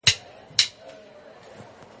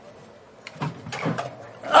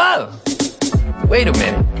Wait a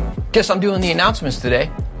minute. Guess I'm doing the announcements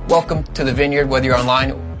today. Welcome to the Vineyard, whether you're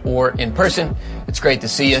online or in person. It's great to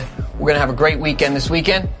see you. We're going to have a great weekend this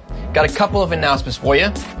weekend. Got a couple of announcements for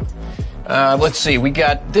you. Let's see. We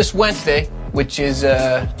got this Wednesday, which is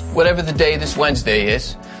whatever the day this Wednesday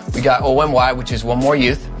is. We got OMY, which is One More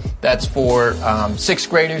Youth. That's for 6th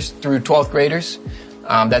graders through 12th graders.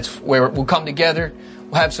 That's where we'll come together.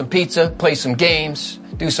 We'll have some pizza, play some games,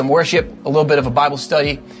 do some worship, a little bit of a Bible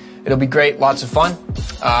study. It'll be great, lots of fun.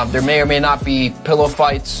 There may or may not be pillow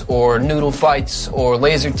fights or noodle fights or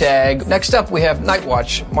laser tag. Next up, we have Night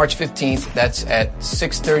Watch, March 15th. That's at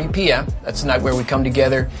 6:30 p.m. That's the night where we come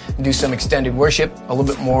together and do some extended worship, a little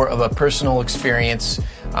bit more of a personal experience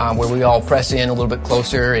where we all press in a little bit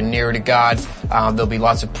closer and nearer to God. There'll be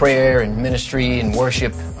lots of prayer and ministry and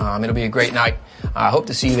worship. It'll be a great night. I hope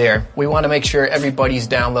to see you there. We want to make sure everybody's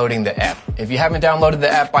downloading the app. If you haven't downloaded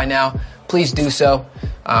the app by now, please do so.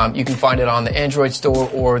 You can find it on the Android store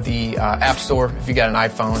or the App Store if you got an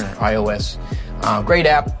iPhone or iOS. Great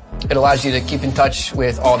app. It allows you to keep in touch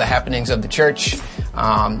with all the happenings of the church.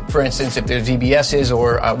 For instance, if there's VBSs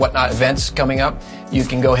or whatnot events coming up, you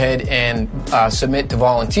can go ahead and submit to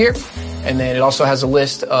volunteer. And then it also has a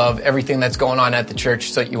list of everything that's going on at the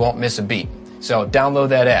church so that you won't miss a beat. So download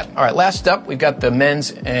that app. All right, last up, we've got the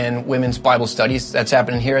men's and women's Bible studies. That's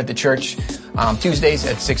happening here at the church Tuesdays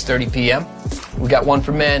at 6:30 p.m. We got one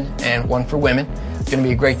for men and one for women. It's going to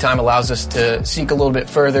be a great time. Allows us to seek a little bit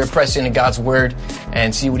further, press into God's Word,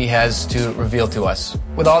 and see what He has to reveal to us.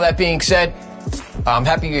 With all that being said, I'm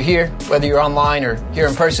happy you're here, whether you're online or here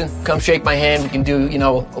in person. Come shake my hand. We can do,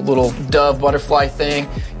 a little dove butterfly thing.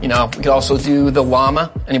 We could also do the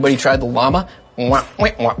llama. Anybody tried the llama?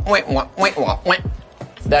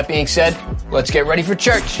 That being said, let's get ready for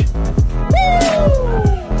church.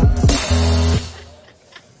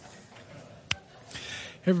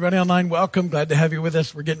 Hey everybody online, welcome. Glad to have you with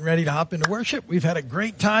us. We're getting ready to hop into worship. We've had a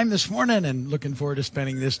great time this morning and looking forward to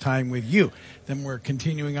spending this time with you. Then we're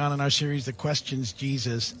continuing on in our series, The Questions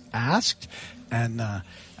Jesus Asked. And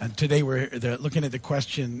today we're looking at the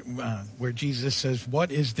question where Jesus says,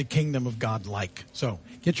 what is the kingdom of God like? So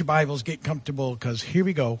get your Bibles, get comfortable, because here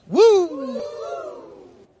we go. Woo!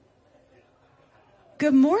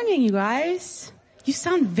 Good morning, you guys. You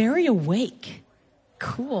sound very awake.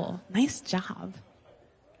 Cool. Nice job.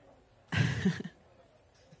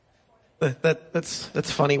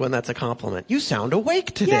 That's funny when that's a compliment. You sound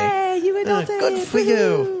awake today. Yay, you adulted. Good for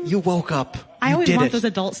you. You woke up. I always did want it. those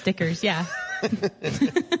adult stickers, yeah.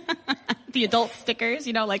 The adult stickers,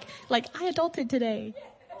 like I adulted today.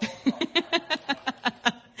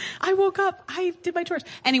 I woke up. I did my chores.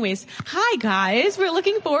 Anyways, hi guys. We're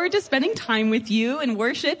looking forward to spending time with you in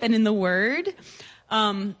worship and in the Word.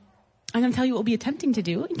 I'm going to tell you what we'll be attempting to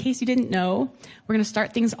do in case you didn't know. We're going to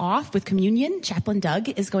start things off with communion. Chaplain Doug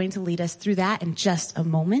is going to lead us through that in just a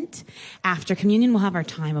moment. After communion, we'll have our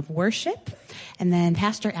time of worship. And then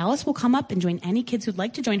Pastor Alice will come up and join any kids who'd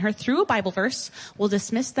like to join her through a Bible verse. We'll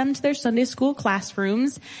dismiss them to their Sunday school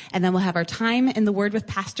classrooms. And then we'll have our time in the Word with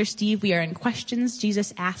Pastor Steve. We are in Questions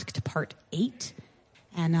Jesus Asked Part 8.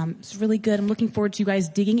 And it's really good. I'm looking forward to you guys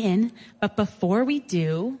digging in. But before we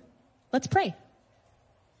do, let's pray.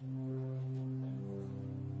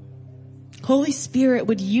 Holy Spirit,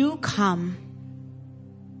 would you come?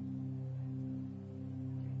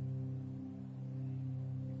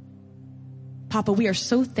 Papa, we are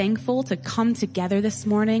so thankful to come together this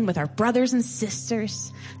morning with our brothers and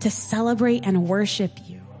sisters to celebrate and worship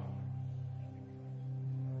you.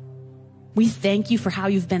 We thank you for how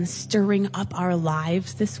you've been stirring up our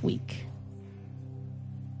lives this week.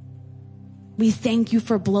 We thank you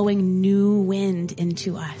for blowing new wind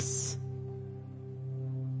into us.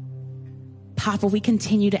 Papa, we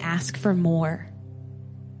continue to ask for more.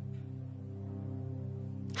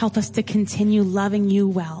 Help us to continue loving you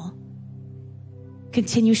well.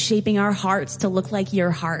 Continue shaping our hearts to look like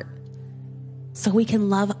your heart so we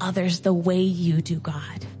can love others the way you do,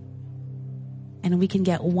 God. And we can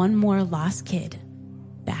get one more lost kid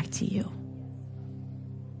back to you.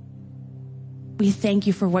 We thank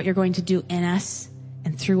you for what you're going to do in us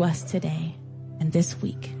and through us today and this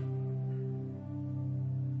week.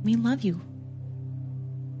 We love you.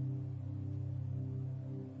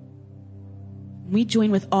 We join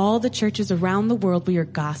with all the churches around the world where your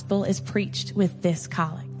gospel is preached with this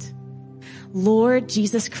collect. Lord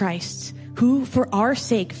Jesus Christ, who for our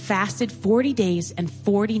sake fasted 40 days and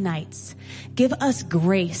 40 nights, give us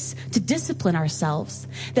grace to discipline ourselves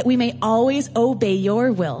that we may always obey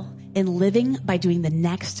your will in living by doing the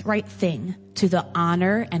next right thing to the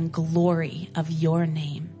honor and glory of your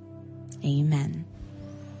name. Amen.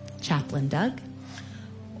 Chaplain Doug.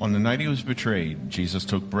 On the night he was betrayed, Jesus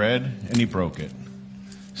took bread and he broke it,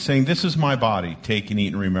 saying, "This is my body, take and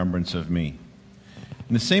eat in remembrance of me."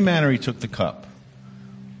 In the same manner he took the cup.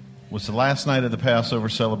 It was the last night of the Passover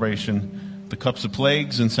celebration. The cups of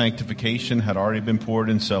plagues and sanctification had already been poured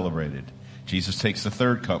and celebrated. Jesus takes the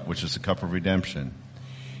third cup, which is the cup of redemption.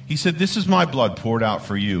 He said, "This is my blood poured out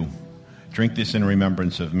for you. Drink this in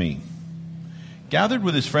remembrance of me." Gathered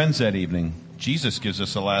with his friends that evening, Jesus gives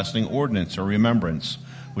us a lasting ordinance or remembrance,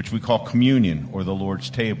 which we call communion, or the Lord's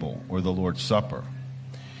table, or the Lord's supper.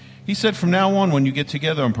 He said, "From now on, when you get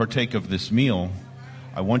together and partake of this meal,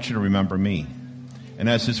 I want you to remember me." And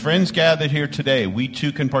as his friends gathered here today, we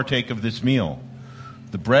too can partake of this meal,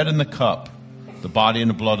 the bread and the cup, the body and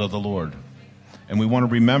the blood of the Lord. And we want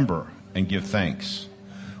to remember and give thanks.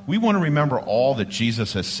 We want to remember all that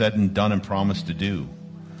Jesus has said and done and promised to do.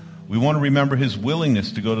 We want to remember his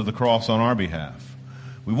willingness to go to the cross on our behalf.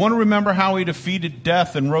 We want to remember how he defeated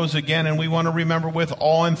death and rose again, and we want to remember with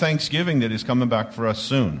awe and thanksgiving that he's coming back for us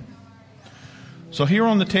soon. So here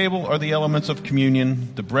on the table are the elements of communion,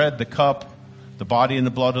 the bread, the cup, the body and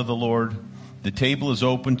the blood of the Lord. The table is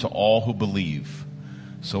open to all who believe.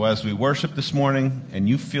 So as we worship this morning and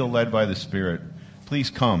you feel led by the Spirit,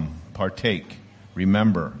 please come, partake,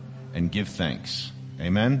 remember, and give thanks.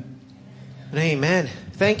 Amen? Amen.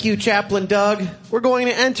 Thank you, Chaplain Doug. We're going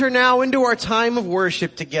to enter now into our time of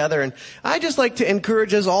worship together. And I'd just like to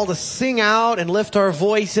encourage us all to sing out and lift our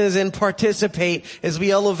voices and participate as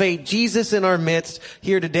we elevate Jesus in our midst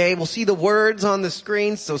here today. We'll see the words on the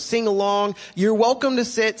screen, so sing along. You're welcome to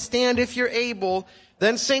sit, stand if you're able.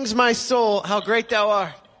 Then sings my soul, how great thou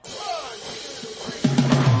art.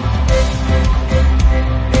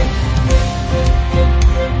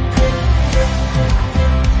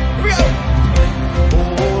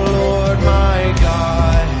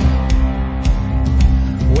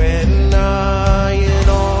 When I in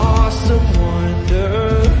awesome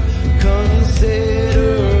wonder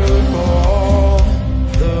consider all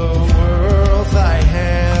the world thy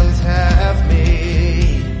hands have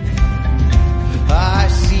made, I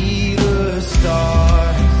see the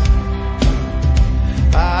stars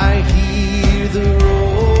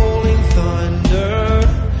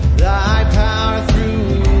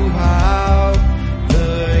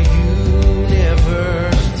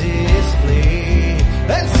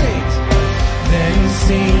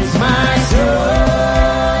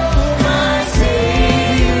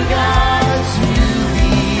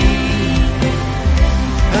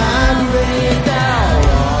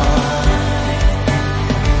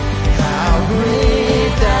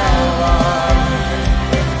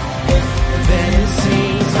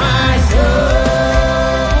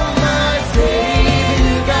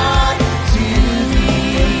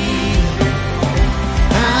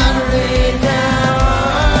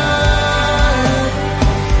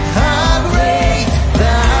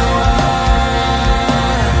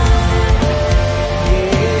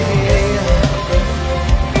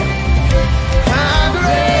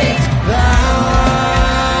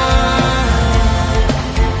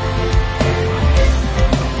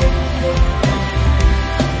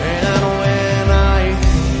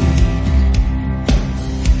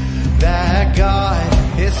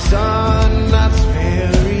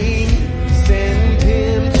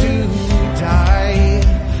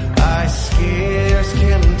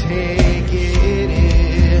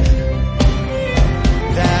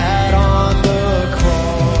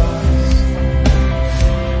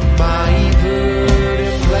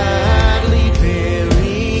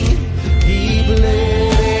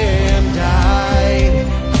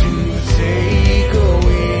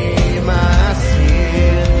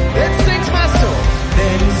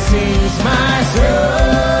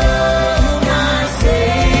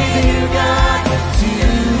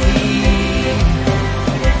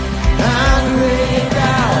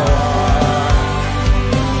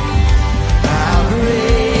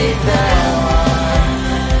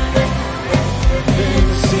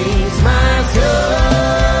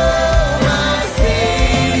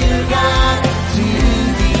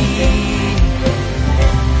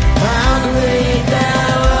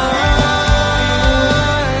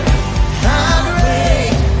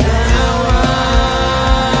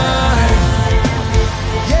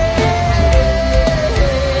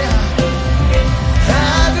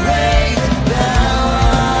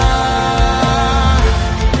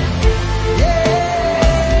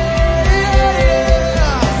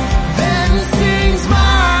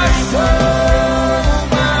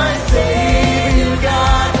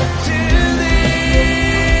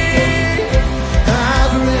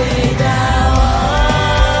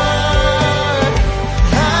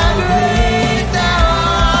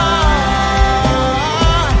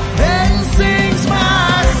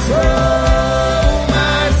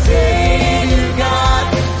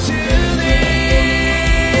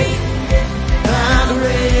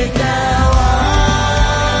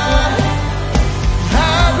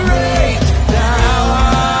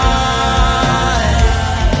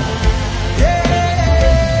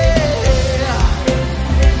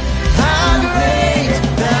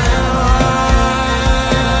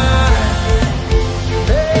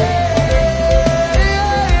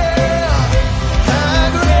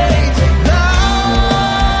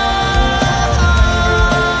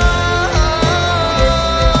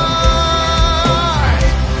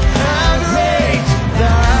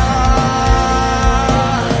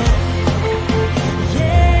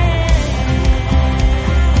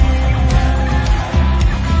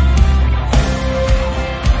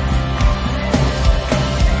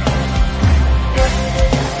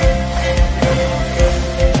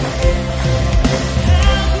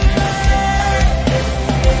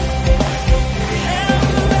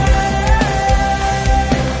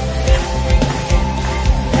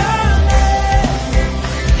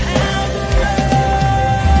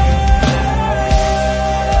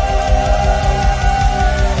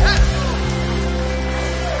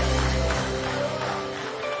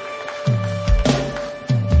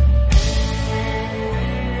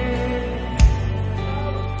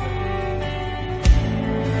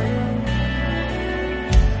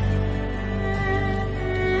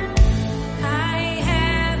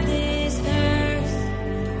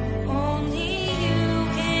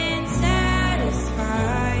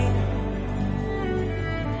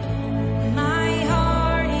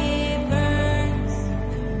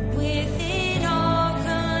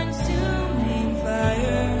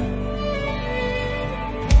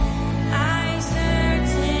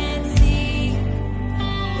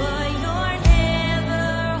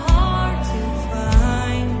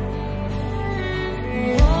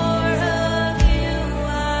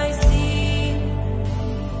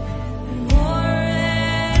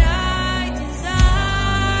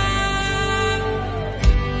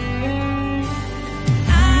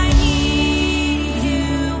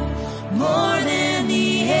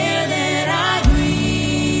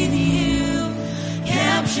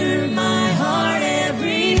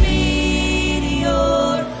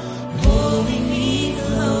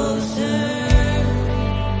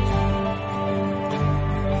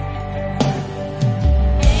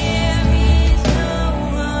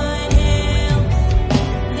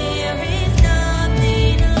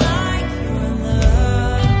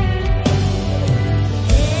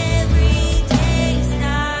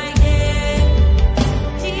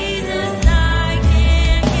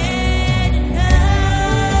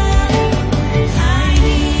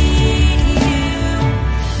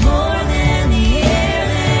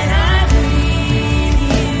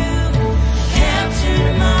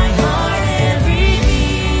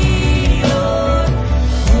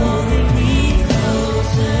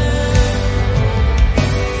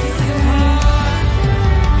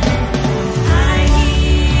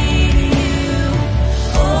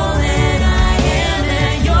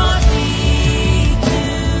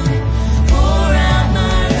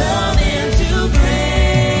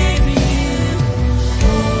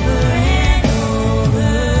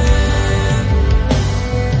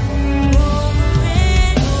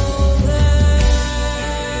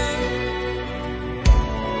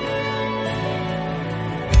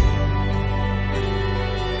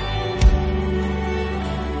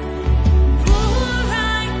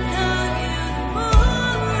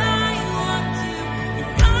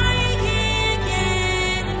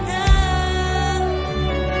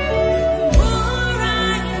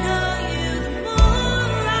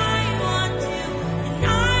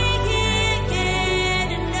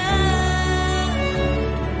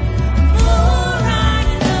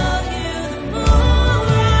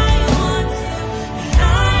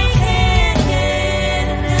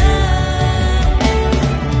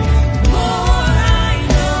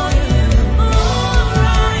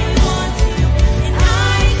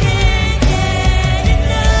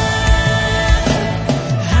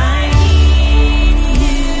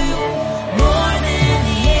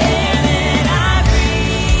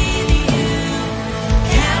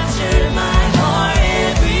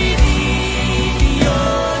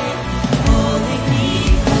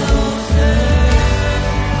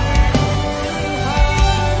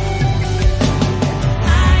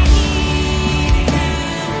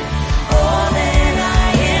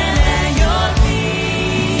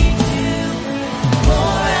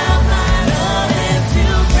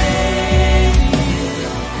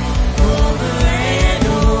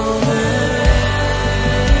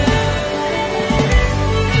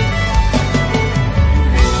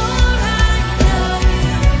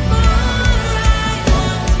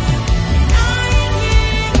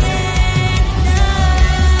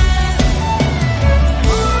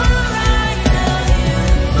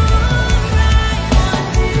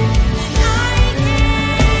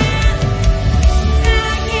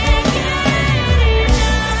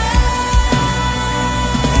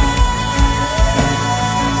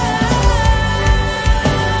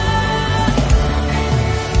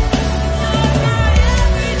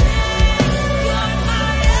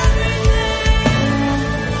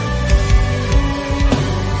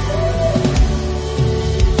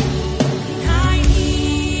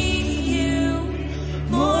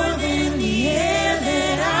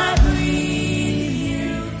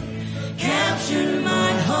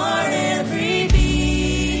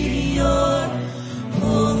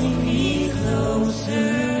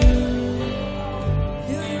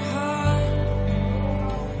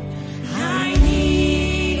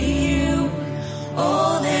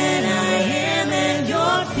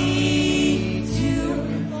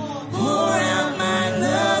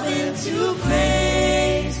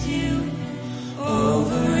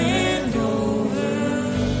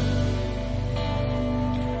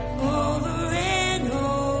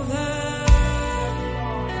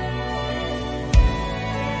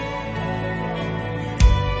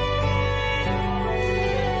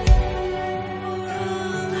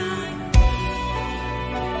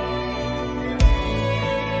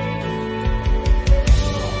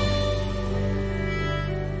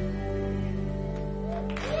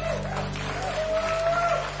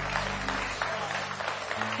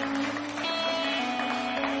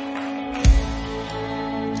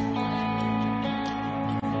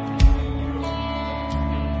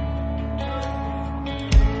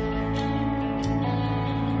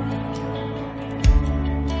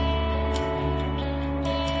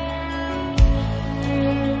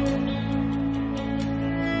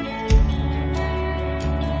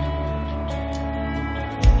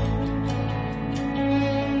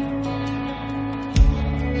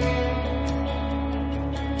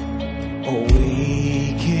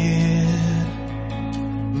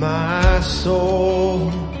soul,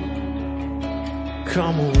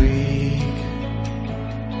 come awake.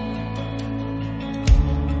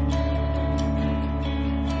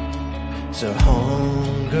 To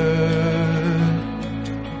hunger,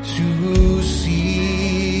 to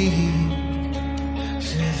see,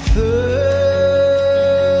 to thirst,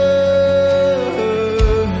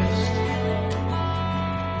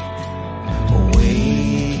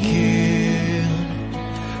 awaken,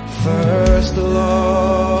 first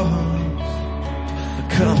lost,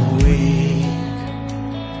 come awake,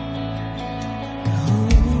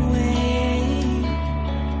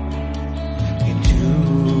 and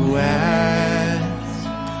do as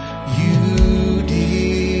you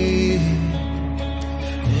did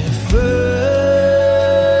at first.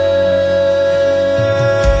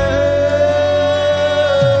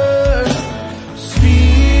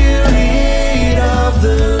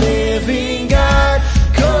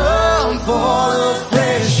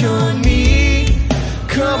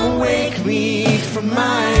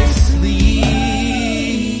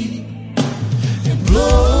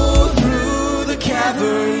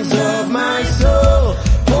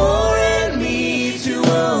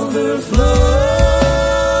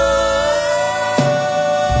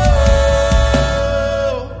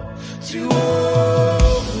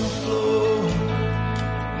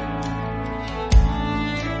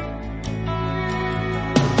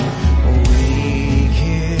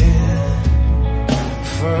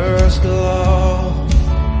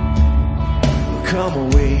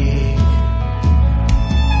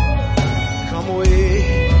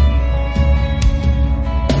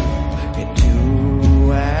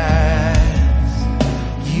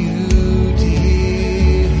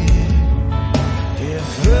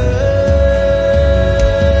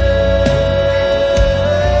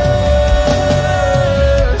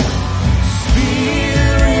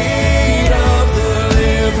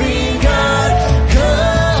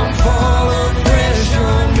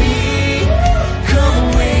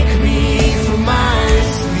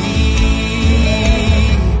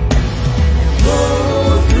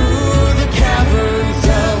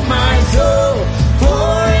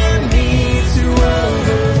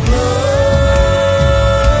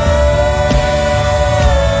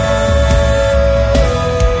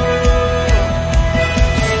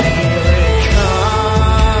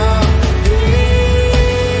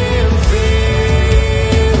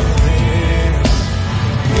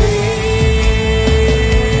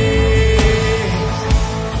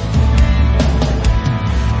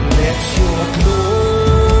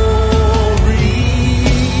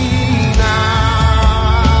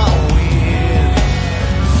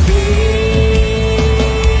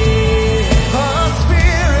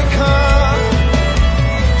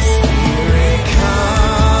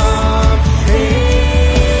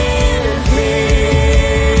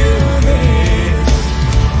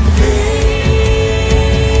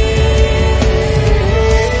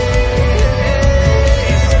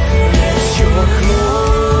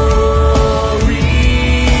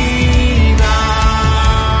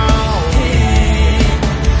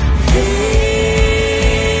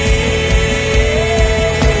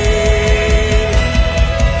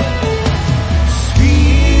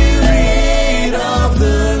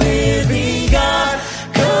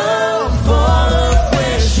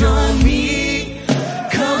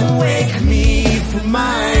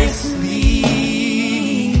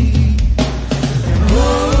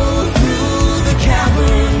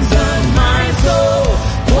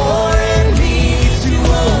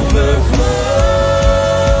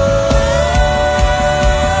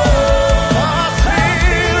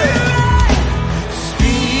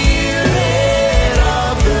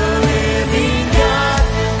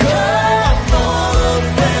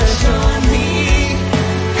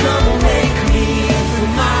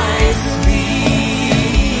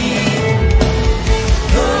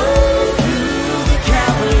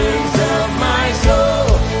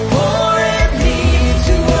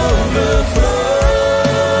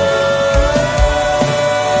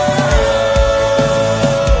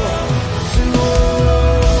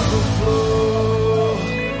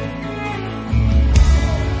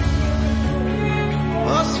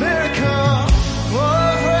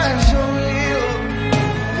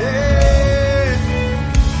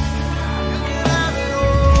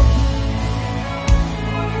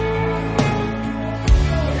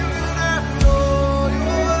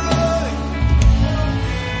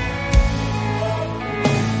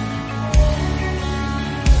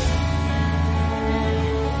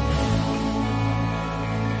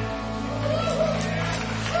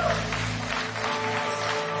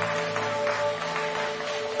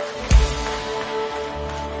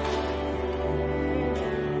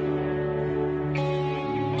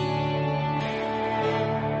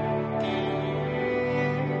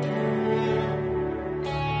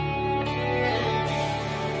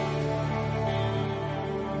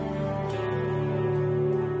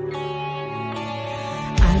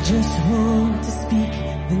 just want to speak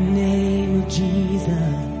the name of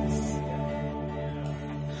Jesus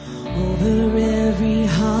over every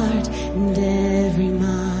heart and every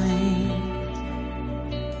mind.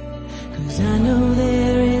 'Cause I know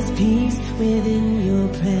there is peace within your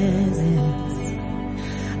presence.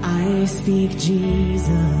 I speak Jesus.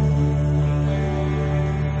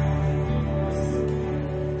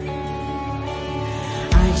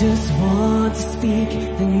 I just want to speak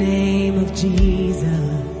the name of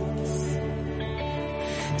Jesus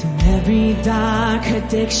till every dark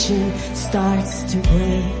addiction starts to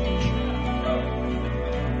break,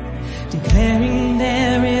 declaring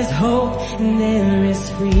there is hope and there is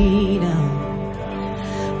freedom.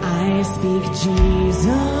 I speak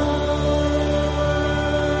Jesus.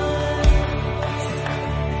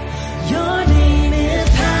 Your name is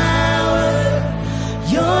power.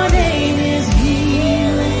 Your name is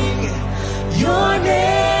healing. Your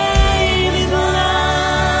name is life.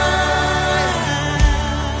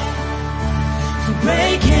 So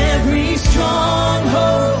break every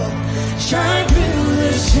stronghold, shine through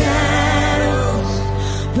the shadows,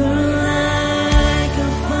 burn like a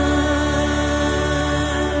fire.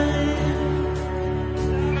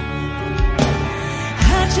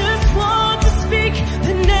 I just want to speak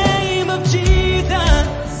the name of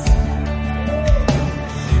Jesus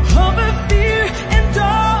over fear and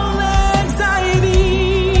all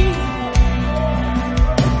anxiety,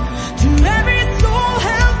 to every soul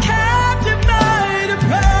held captive by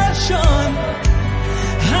depression.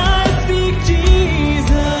 I speak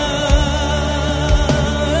Jesus.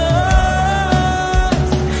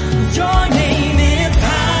 Your name is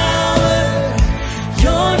power.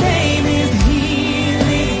 Your name is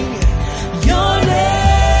healing. Your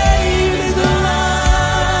name is life.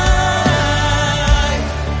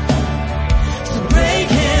 So break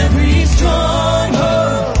every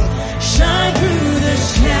stronghold, shine through the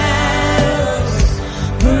shadows,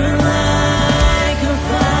 burn like a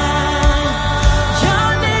fire. Your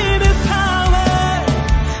name is power,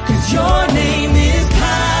 'cause your name is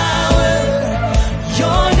power.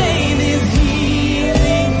 Your name is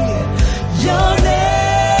healing. Your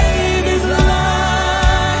name is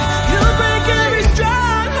life. You'll break every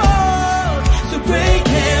stronghold. So break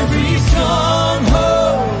every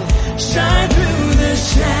stronghold, shine through the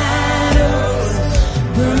shadows,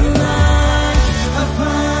 burn like a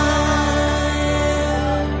fire.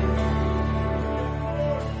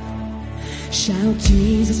 Shout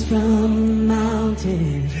Jesus from the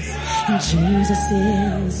mountains, and Jesus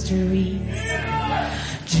in the streets,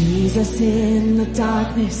 Jesus in the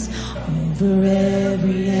darkness over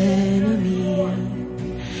every enemy,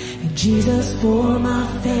 and Jesus for my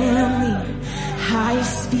family. I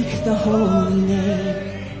speak the holy name,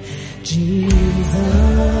 Jesus.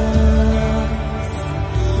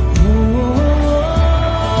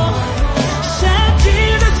 Oh, shout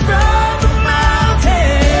Jesus from the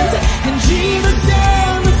mountains, and Jesus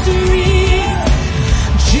in the streets,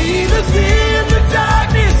 Jesus in the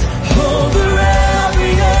darkness over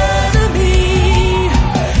every enemy,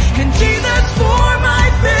 and Jesus for my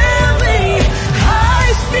family. I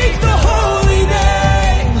speak the holy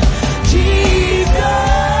name, Jesus.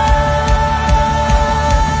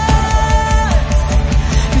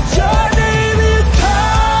 'Cause your name is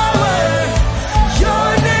power. Your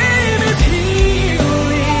name is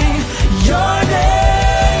healing. Your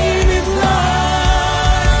name is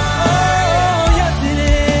life. Oh, yes it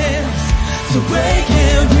is. So break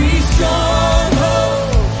every stronghold,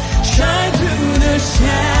 shine through the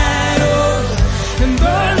shadows, and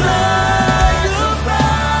burn like a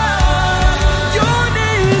fire. Your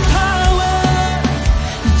name is power.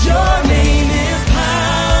 Your name is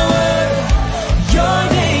power. Your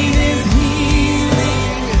name is healing.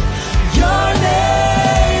 Your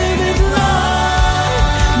name is life.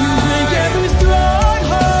 You break every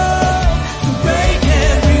stronghold. You break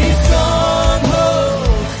every stronghold.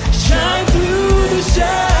 Shine through the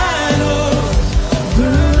shadows.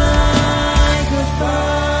 Burn like a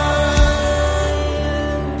fire.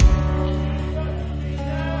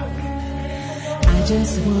 I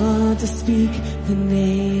just want to speak the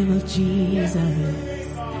name of Jesus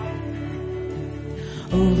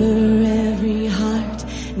over every heart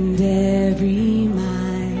and every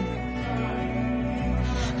mind.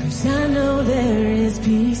 'Cause I know there is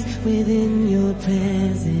peace within your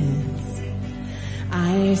presence.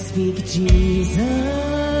 I speak Jesus.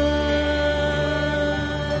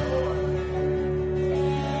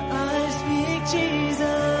 I speak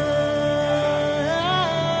Jesus.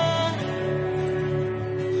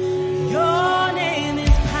 Your name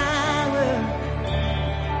is power.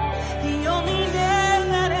 The only name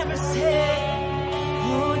that ever saved.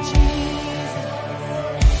 Oh Jesus.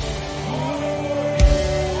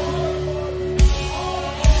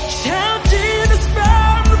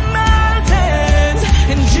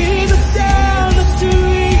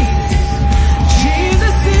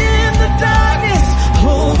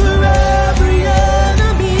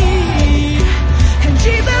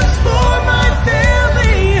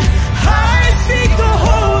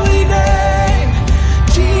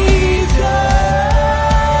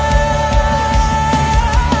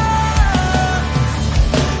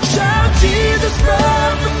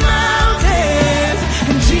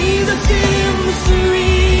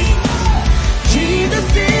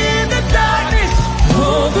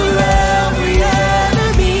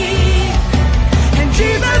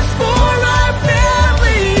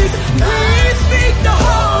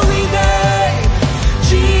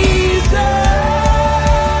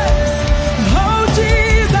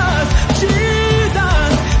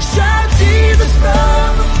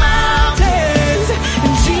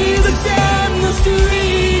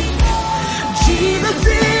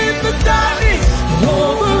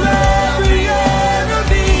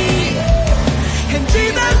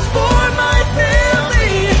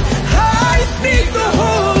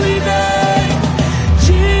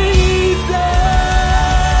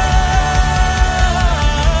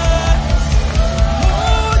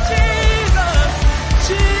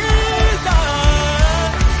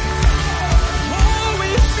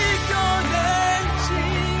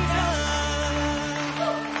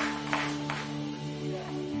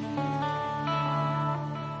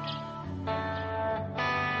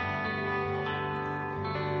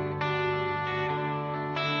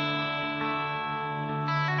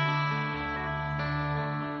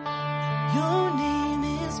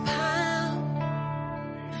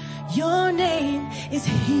 is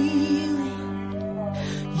healing.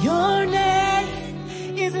 Your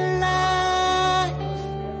name is life.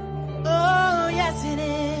 Oh, yes it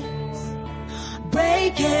is.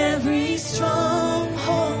 Break every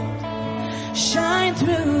stronghold. Shine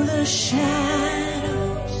through the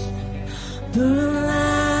shadows. Burn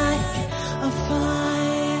like a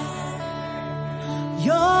fire.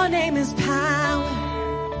 Your name is power.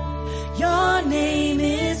 Your name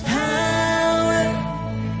is power.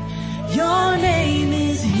 Your name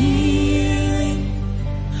is healing.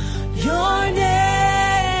 Your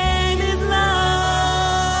name is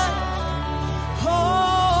love.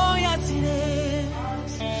 Oh, yes it is.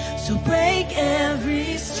 So break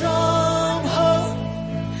every stronghold.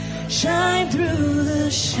 Shine through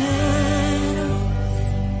the shadow.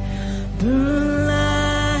 Burn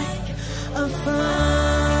like a fire.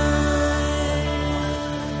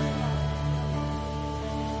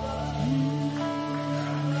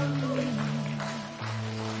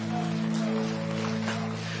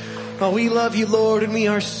 Oh, we love you, Lord, and we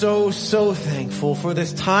are so, so thankful for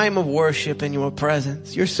this time of worship in your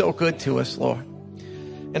presence. You're so good to us, Lord.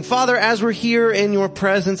 And Father, as we're here in your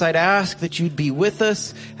presence, I'd ask that you'd be with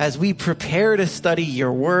us as we prepare to study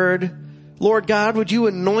your word. Lord God, would you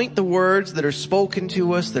anoint the words that are spoken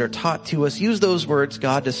to us, that are taught to us? Use those words,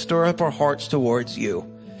 God, to stir up our hearts towards you.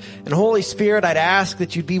 And Holy Spirit, I'd ask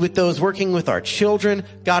that you'd be with those working with our children.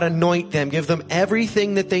 God, anoint them. Give them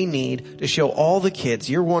everything that they need to show all the kids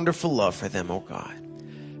your wonderful love for them, oh God.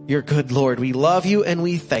 You're good, Lord. We love you and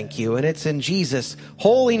we thank you. And it's in Jesus'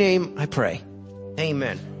 holy name I pray.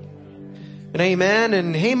 Amen. And amen.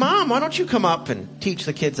 And hey, Mom, why don't you come up and teach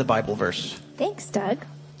the kids a Bible verse? Thanks, Doug.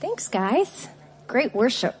 Thanks, guys. Great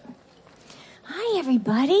worship. Hi,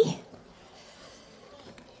 everybody.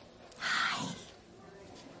 Hi.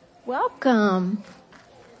 Welcome.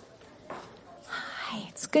 Hi.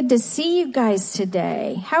 It's good to see you guys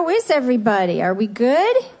today. How is everybody? Are we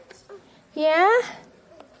good? Yeah?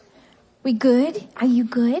 We good? Are you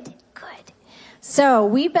good? Good. So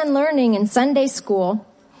we've been learning in Sunday school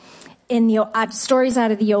in the stories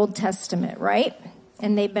out of the Old Testament, right?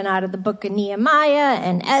 And they've been out of the book of Nehemiah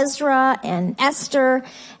and Ezra and Esther.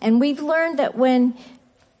 And we've learned that when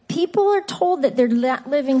people are told that they're not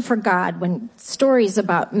living for God, when stories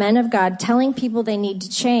about men of God telling people they need to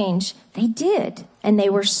change, they did. And they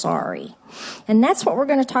were sorry. And that's what we're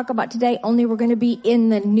going to talk about today, only we're going to be in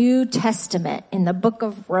the New Testament, in the book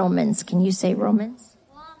of Romans. Can you say Romans?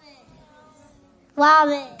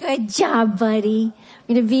 Romans. Good job, buddy.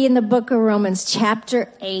 We're going to be in the book of Romans,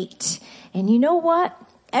 chapter 8. And you know what?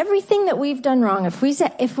 Everything that we've done wrong, if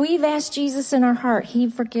we've asked Jesus in our heart, he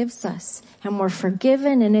forgives us. And we're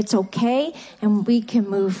forgiven, and it's okay, and we can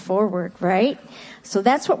move forward, right? So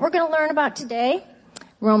that's what we're going to learn about today.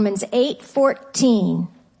 Romans 8:14.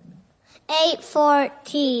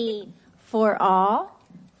 8:14. For all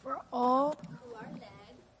who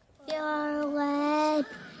are led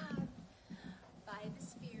by the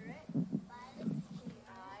Spirit.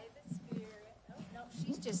 Oh, no,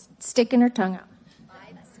 she's just sticking her tongue out.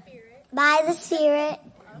 By the Spirit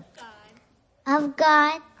of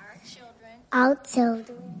God. Our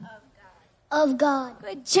children of God.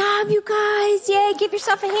 Good job, you guys. Yay, give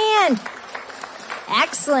yourself a hand.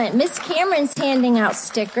 Excellent. Miss Cameron's handing out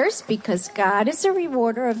stickers because God is a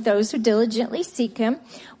rewarder of those who diligently seek him.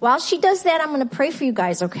 While she does that, I'm going to pray for you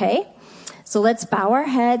guys, okay? So let's bow our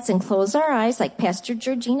heads and close our eyes like Pastor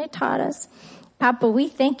Georgina taught us. Papa, we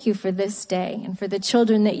thank you for this day and for the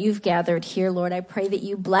children that you've gathered here, Lord. I pray that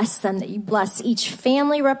you bless them, that you bless each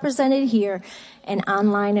family represented here and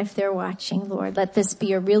online if they're watching, Lord. Let this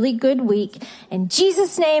be a really good week. In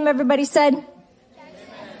Jesus' name, everybody said, Amen.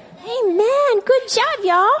 Good job,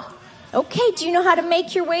 y'all. Okay, do you know how to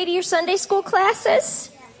make your way to your Sunday school classes?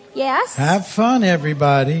 Yes? Have fun,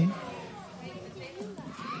 everybody.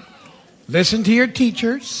 Listen to your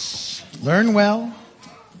teachers. Learn well.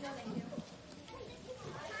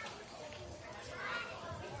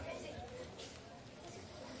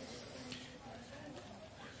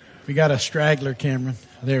 We got a straggler, Cameron.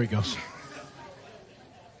 There he goes.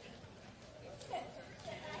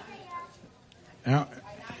 Now,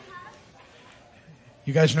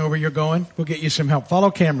 you guys know where you're going? We'll get you some help. Follow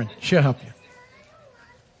Cameron. She'll help you.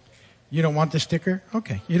 You don't want the sticker?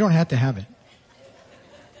 Okay. You don't have to have it.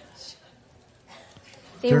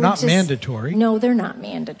 They're not mandatory. No, they're not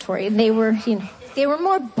mandatory. They were, they were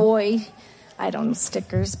more boy,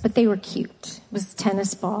 stickers, but they were cute. It was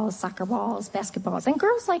tennis balls, soccer balls, basketballs, and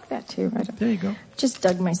girls like that too. There you go. Just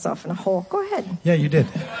dug myself in a hole. Go ahead. Yeah, you did.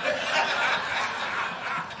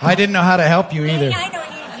 I didn't know how to help you either. I know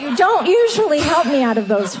you don't usually help me out of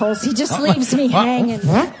those holes. He just leaves me hanging.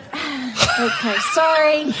 Okay,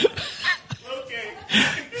 sorry.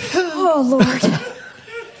 Oh, Lord.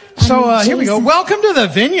 So here we go. Welcome to the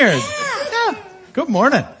Vineyard. Yeah. Good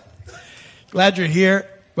morning. Glad you're here.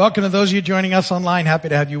 Welcome to those of you joining us online. Happy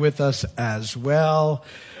to have you with us as well.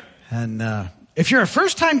 And if you're a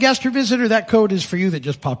first-time guest or visitor, that code is for you that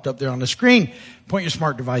just popped up there on the screen. Point your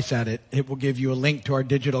smart device at it. It will give you a link to our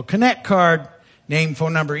digital Connect card. Name,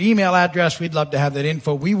 phone number, email address. We'd love to have that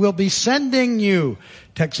info. We will be sending you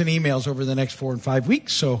texts and emails over the next 4 and 5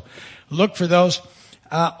 weeks. So look for those.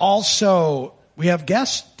 Also, we have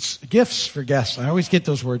gifts for guests. I always get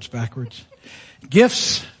those words backwards.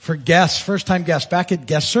 Gifts for guests, first-time guests, back at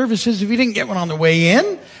guest services. If you didn't get one on the way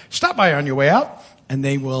in, stop by on your way out, and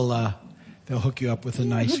they will they'll hook you up with a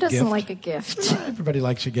nice gift. Who doesn't like a gift? Everybody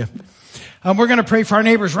likes a gift. We're going to pray for our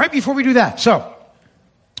neighbors right before we do that. So,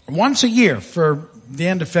 once a year for the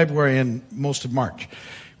end of February and most of March,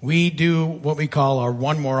 we do what we call our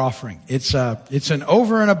one more offering. It's an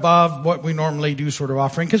over and above what we normally do sort of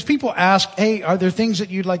offering, because people ask, hey, are there things that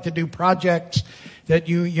you'd like to do, projects that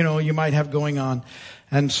you might have going on?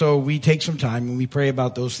 And so we take some time and we pray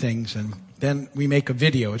about those things, and then we make a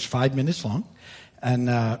video. It's 5 minutes long,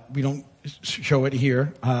 and we don't show it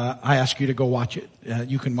here. I ask you to go watch it.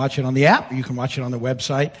 You can watch it on the app, or you can watch it on the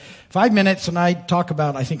website. 5 minutes, and I talk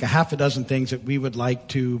about, I think, a half a dozen things that we would like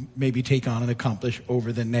to maybe take on and accomplish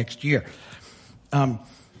over the next year.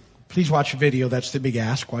 Please watch a video. That's the big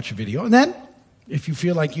ask. Watch a video. And then, if you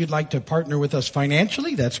feel like you'd like to partner with us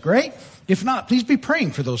financially, that's great. If not, please be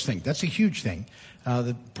praying for those things. That's a huge thing.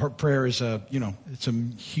 The prayer is it's a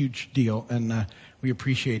huge deal, and we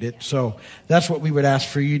appreciate it. So that's what we would ask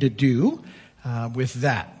for you to do with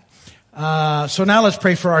that. So now let's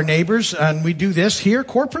pray for our neighbors. And we do this here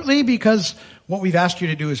corporately because what we've asked you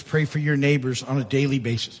to do is pray for your neighbors on a daily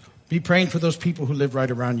basis. Be praying for those people who live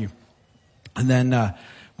right around you. And then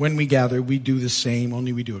when we gather, we do the same,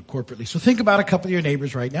 only we do it corporately. So think about a couple of your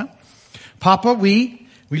neighbors right now. Papa, we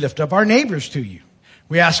lift up our neighbors to you.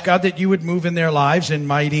 We ask, God, that you would move in their lives in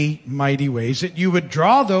mighty, mighty ways, that you would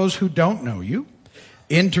draw those who don't know you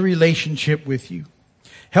into relationship with you.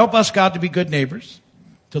 Help us, God, to be good neighbors,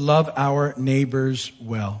 to love our neighbors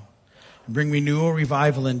well. Bring renewal,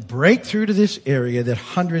 revival, and breakthrough to this area, that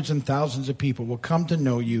hundreds and thousands of people will come to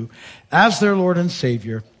know you as their Lord and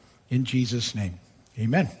Savior. In Jesus' name,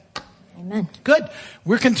 amen. Amen. Good.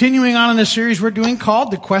 We're continuing on in a series we're doing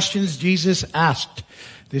called The Questions Jesus Asked.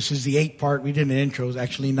 This is the 8th part. We did an intro. It's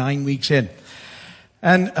actually 9 weeks in.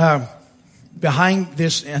 And behind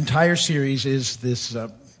this entire series is this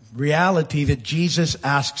reality that Jesus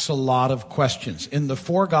asks a lot of questions. In the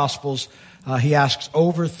 4 Gospels, he asks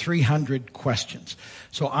over 300 questions.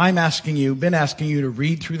 So I'm been asking you to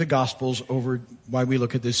read through the Gospels over while we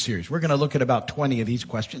look at this series. We're going to look at about 20 of these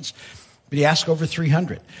questions. But he asked over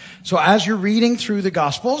 300. So as you're reading through the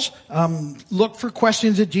Gospels, look for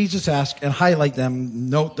questions that Jesus asked and highlight them,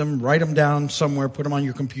 note them, write them down somewhere, put them on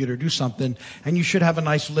your computer, do something, and you should have a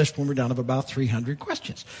nice list when we're done of about 300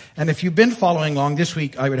 questions. And if you've been following along this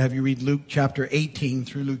week, I would have you read Luke chapter 18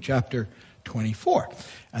 through Luke chapter 24.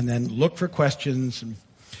 And then look for questions, and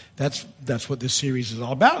that's what this series is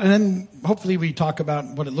all about. And then hopefully we talk about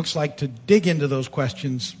what it looks like to dig into those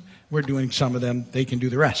questions. We're doing some of them. They can do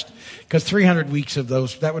the rest. Because 300 weeks of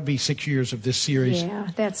those, that would be 6 years of this series. Yeah,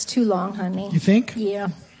 that's too long, honey. You think? Yeah.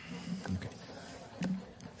 Okay.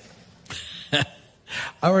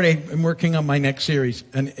 I already am working on my next series,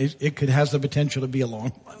 and it has the potential to be a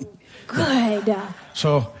long one. Good.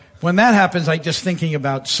 So when that happens, I'm just thinking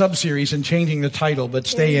about sub-series and changing the title, but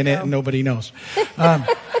stay in it and nobody knows. A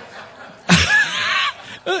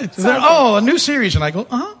new series. And I go,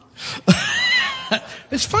 uh-huh.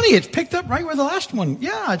 It's funny. It's picked up right where the last one.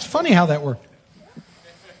 Yeah, it's funny how that worked.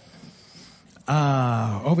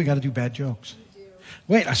 We got to do bad jokes.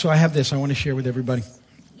 Wait, so I have this I want to share with everybody.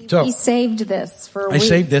 So he saved this for a week. I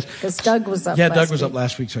saved this. Because Doug was up Doug was up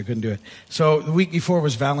last week, so I couldn't do it. So the week before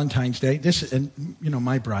was Valentine's Day. This, and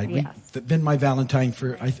my bride. Yes. We've been my Valentine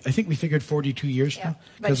for, I think we figured 42 years now.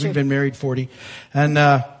 Because But we've been married 40.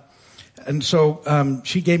 And so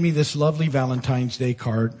she gave me this lovely Valentine's Day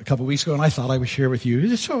card a couple weeks ago, and I thought I would share with you.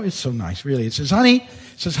 It's so nice, really. It says, honey,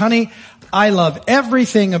 I love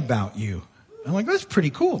everything about you. I'm like, that's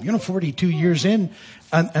pretty cool. 42 years in.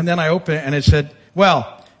 And then I open it, and it said,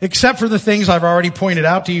 well, except for the things I've already pointed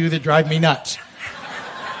out to you that drive me nuts.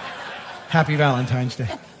 Happy Valentine's Day.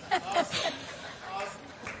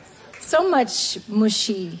 So much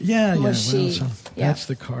mushy. Yeah. Mushy. Well, that's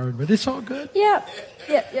the card, but it's all good. Yep.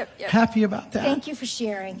 Happy about that. Thank you for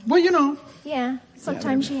sharing. Well, Yeah,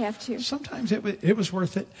 sometimes you have to. Sometimes it was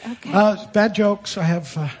worth it. Okay. Bad jokes. I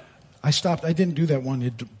have I stopped. I didn't do that one.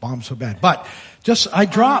 It bombed so bad. But I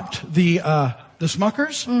dropped the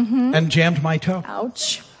Smuckers and jammed my toe.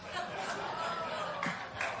 Ouch.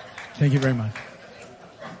 Thank you very much.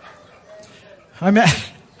 I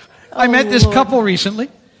met this couple recently,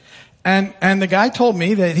 and the guy told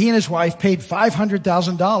me that he and his wife paid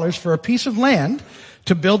 $500,000 for a piece of land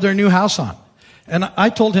to build their new house on. And I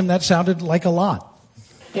told him that sounded like a lot.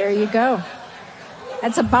 There you go.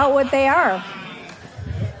 That's about what they are.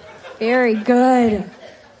 Very good.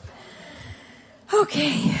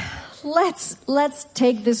 Okay, let's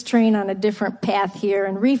take this train on a different path here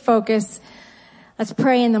and refocus. Let's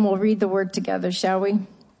pray and then we'll read the word together, shall we?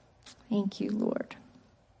 Thank you, Lord.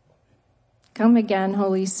 Come again,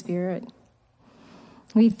 Holy Spirit.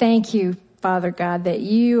 We thank you, Father God, that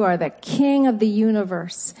you are the King of the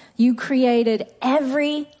universe. You created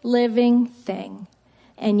every living thing,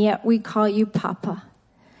 and yet we call you Papa.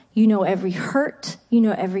 You know every hurt. You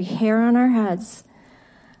know every hair on our heads.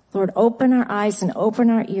 Lord, open our eyes and open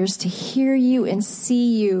our ears to hear you and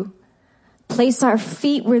see you. Place our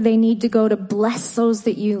feet where they need to go to bless those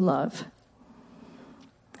that you love.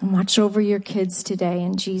 And watch over your kids today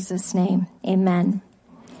in Jesus' name. Amen.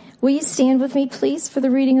 Will you stand with me, please, for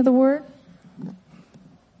the reading of the word?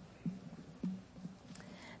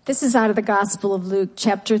 This is out of the Gospel of Luke,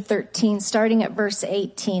 chapter 13, starting at verse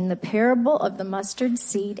 18, the parable of the mustard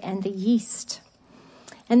seed and the yeast.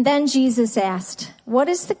 And then Jesus asked, "What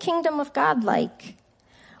is the kingdom of God like?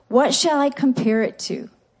 What shall I compare it to?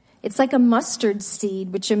 It's like a mustard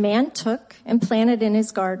seed, which a man took and planted in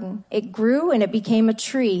his garden. It grew and it became a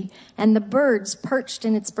tree, and the birds perched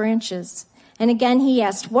in its branches." And again he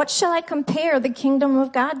asked, "What shall I compare the kingdom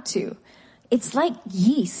of God to? It's like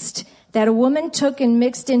yeast that a woman took and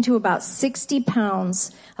mixed into about 60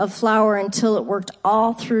 pounds of flour until it worked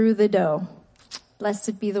all through the dough."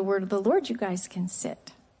 Blessed be the word of the Lord. You guys can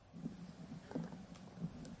sit.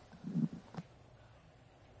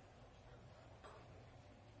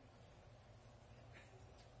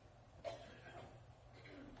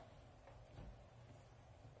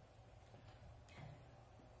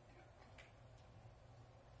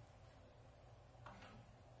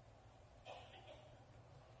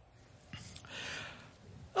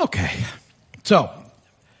 Okay, so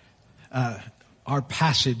our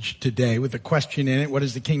passage today with a question in it, what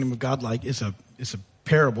is the kingdom of God like, is a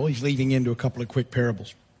parable. He's leading into a couple of quick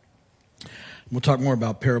parables. We'll talk more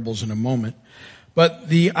about parables in a moment. But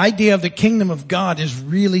the idea of the kingdom of God is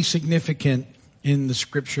really significant in the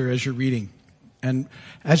scripture as you're reading. And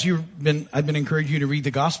as I've been encouraging you to read the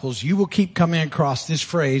Gospels, you will keep coming across this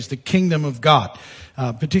phrase, the kingdom of God.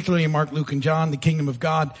 Particularly in Mark, Luke, and John, the kingdom of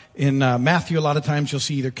God. In Matthew, a lot of times you'll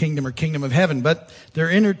see either kingdom or kingdom of heaven, but they're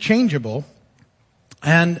interchangeable.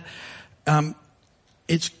 And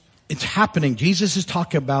it's happening. Jesus is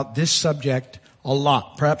talking about this subject a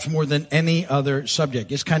lot, perhaps more than any other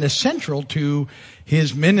subject. It's kind of central to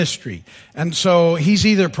his ministry. And so he's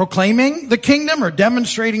either proclaiming the kingdom or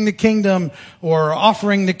demonstrating the kingdom or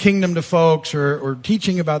offering the kingdom to folks or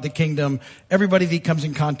teaching about the kingdom. Everybody that he comes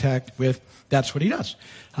in contact with, that's what he does.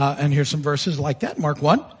 And here's some verses like that. Mark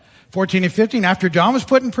 1, 14 and 15. After John was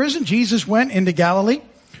put in prison, Jesus went into Galilee,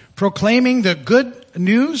 proclaiming the good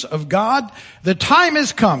news of God. The time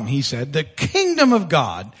has come, he said. The kingdom of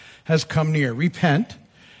God has come near. Repent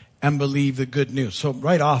and believe the good news. So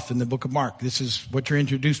right off in the book of Mark, this is what you're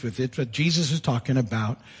introduced with. It's what Jesus is talking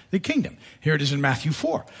about, the kingdom. Here it is in Matthew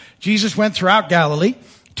 4. Jesus went throughout Galilee,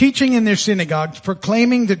 teaching in their synagogues,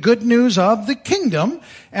 proclaiming the good news of the kingdom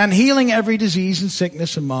and healing every disease and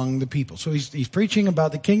sickness among the people. So he's preaching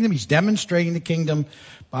about the kingdom. He's demonstrating the kingdom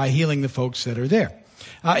by healing the folks that are there.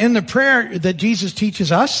 In the prayer that Jesus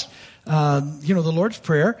teaches us, the Lord's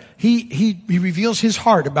Prayer, he reveals his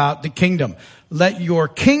heart about the kingdom. Let your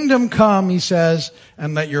kingdom come, he says,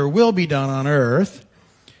 and let your will be done on earth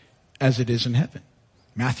as it is in heaven.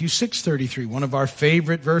 Matthew 6:33, one of our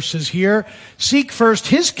favorite verses here. Seek first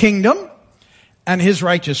his kingdom and his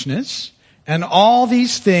righteousness, and all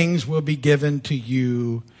these things will be given to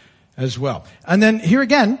you as well. And then here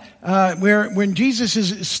again, when Jesus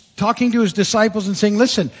is talking to his disciples and saying,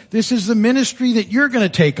 listen, this is the ministry that you're going to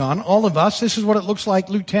take on, all of us. This is what it looks like,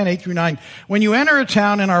 Luke 10, 8 through 9. When you enter a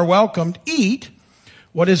town and are welcomed, eat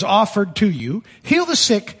what is offered to you, heal the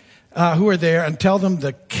sick who are there, and tell them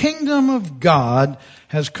the kingdom of God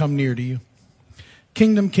has come near to you.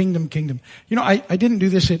 Kingdom, kingdom, kingdom. I didn't do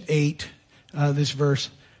this at 8, this verse,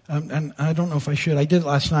 and I don't know if I should. I did it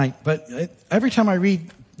last night, but every time I read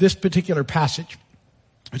this particular passage,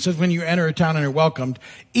 it says, when you enter a town and are welcomed,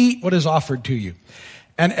 eat what is offered to you.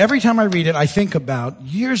 And every time I read it, I think about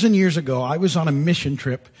years and years ago, I was on a mission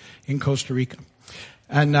trip in Costa Rica.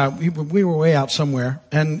 And we were way out somewhere,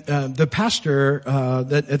 and the pastor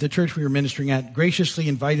that at the church we were ministering at graciously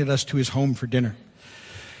invited us to his home for dinner.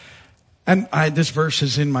 And this verse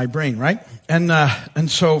is in my brain, right?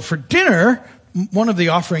 And so for dinner, one of the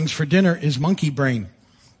offerings for dinner is monkey brain.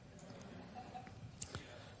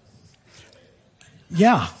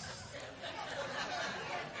 Yeah.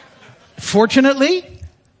 Fortunately,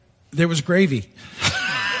 there was gravy.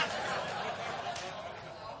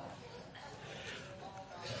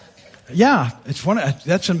 Yeah,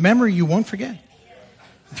 that's a memory you won't forget.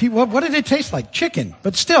 What did it taste like? Chicken.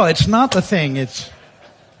 But still, it's not the thing.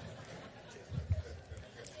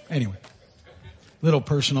 Anyway, little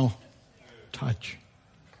personal touch.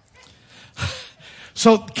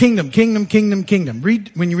 So kingdom.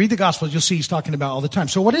 When you read the Gospels, you'll see he's talking about all the time.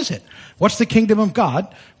 So what is it? What's the kingdom of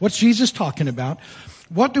God? What's Jesus talking about?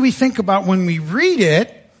 What do we think about when we read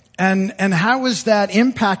it? And how is that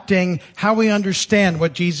impacting how we understand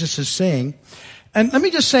what Jesus is saying? And let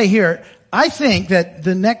me just say here, I think that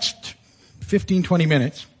the next 15, 20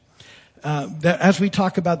 minutes, that as we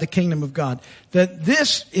talk about the kingdom of God, that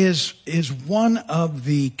this is one of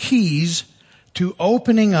the keys to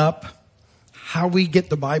opening up how we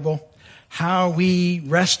get the Bible, how we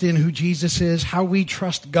rest in who Jesus is, how we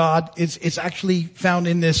trust God. It's actually found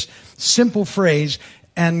in this simple phrase,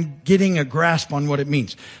 and getting a grasp on what it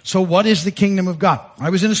means. So what is the kingdom of God? I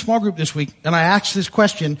was in a small group this week, and I asked this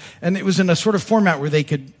question, and it was in a sort of format where they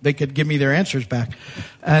could give me their answers back.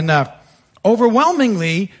 And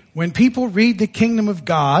overwhelmingly, when people read the kingdom of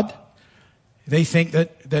God, they think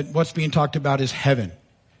that what's being talked about is heaven.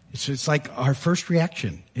 It's like our first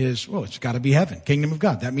reaction is, well, it's got to be heaven. Kingdom of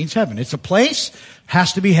God, that means heaven. It's a place,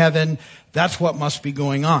 has to be heaven. That's what must be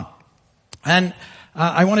going on. And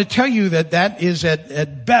I want to tell you that is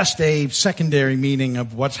at best a secondary meaning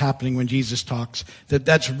of what's happening when Jesus talks,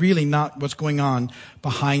 that's really not what's going on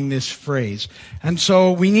behind this phrase. And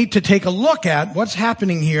so we need to take a look at what's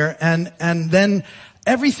happening here, and then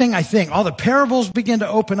everything, I think, all the parables begin to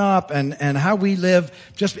open up, and how we live,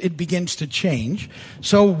 it begins to change.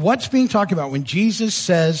 So what's being talked about when Jesus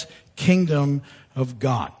says kingdom of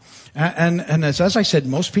God? And as I said,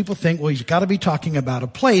 most people think, well, he's got to be talking about a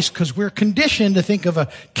place, because we're conditioned to think of a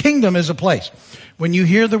kingdom as a place. When you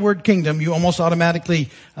hear the word kingdom, you almost automatically,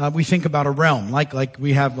 we think about a realm, like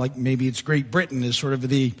we have, like maybe it's Great Britain is sort of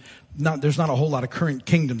there's not a whole lot of current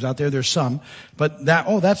kingdoms out there. There's some, but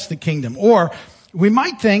that's the kingdom. Or we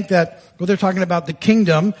might think that, well, they're talking about the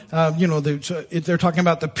kingdom, they're talking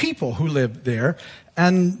about the people who live there,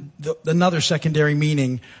 and another secondary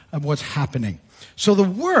meaning of what's happening. So the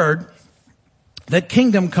word that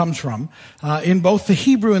kingdom comes from, in both the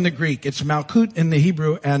Hebrew and the Greek, it's malkut in the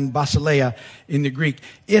Hebrew and basileia in the Greek.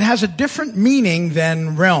 It has a different meaning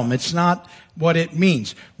than realm. It's not what it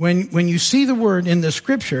means. When you see the word in the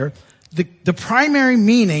scripture, the primary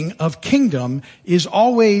meaning of kingdom is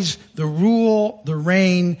always the rule, the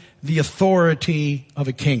reign, the authority of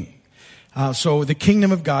a king. So the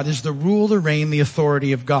kingdom of God is the rule, the reign, the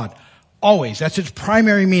authority of God. Always. That's its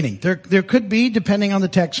primary meaning. There could be, depending on the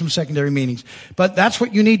text, some secondary meanings. But that's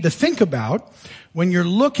what you need to think about when you're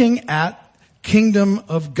looking at kingdom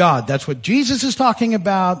of God. That's what Jesus is talking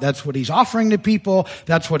about. That's what he's offering to people.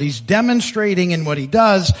 That's what he's demonstrating in what he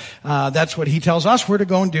does. That's what he tells us we're to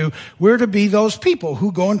go and do. We're to be those people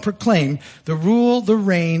who go and proclaim the rule, the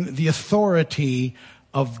reign, the authority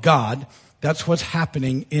of God. That's what's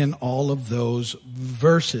happening in all of those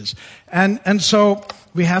verses. And so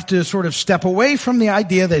we have to sort of step away from the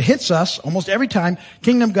idea that hits us almost every time.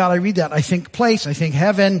 Kingdom of God, I read that, I think place, I think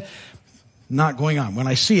heaven. Not going on. When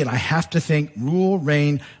I see it, I have to think rule,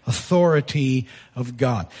 reign, authority of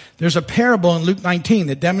God. There's a parable in Luke 19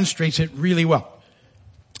 that demonstrates it really well.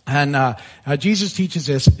 And Jesus teaches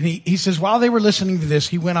this. And he says, while they were listening to this,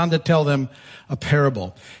 he went on to tell them a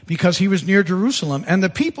parable, because he was near Jerusalem, and the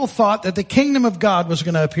people thought that the kingdom of God was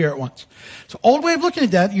going to appear at once. So, old way of looking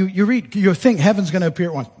at that, you think heaven's going to appear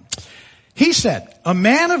at once. He said, a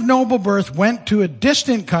man of noble birth went to a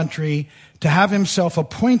distant country to have himself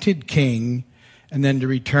appointed king, and then to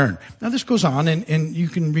return. Now this goes on, and you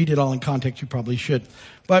can read it all in context. You probably should.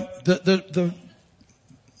 But the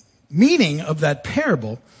meaning of that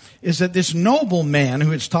parable is that this noble man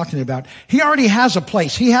who it's talking about, he already has a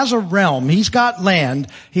place. He has a realm. He's got land.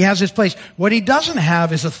 He has his place. What he doesn't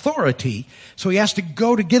have is authority. So he has to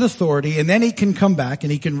go to get authority, and then he can come back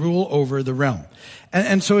and he can rule over the realm.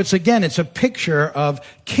 And so it's a picture of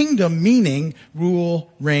kingdom, meaning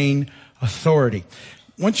rule, reign, authority.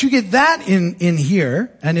 Once you get that in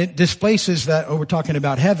here, and it displaces that, we're talking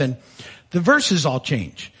about heaven, the verses all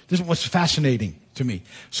change. This is what's fascinating. to me.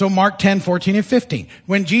 So Mark 10:14 and 15.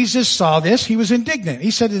 When Jesus saw this, he was indignant.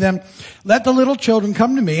 He said to them, let the little children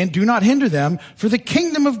come to me and do not hinder them, for the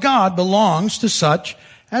kingdom of God belongs to such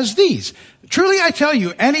as these. Truly I tell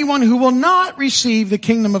you, anyone who will not receive the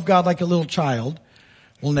kingdom of God like a little child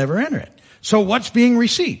will never enter it. So what's being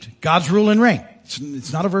received? God's rule and reign.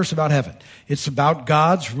 It's not a verse about heaven. It's about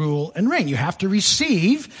God's rule and reign. You have to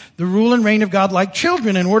receive the rule and reign of God like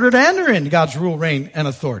children in order to enter into God's rule, reign, and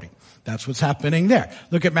authority. That's what's happening there.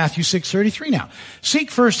 Look at Matthew 6:33 now. Seek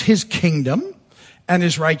first his kingdom and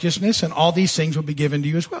his righteousness, and all these things will be given to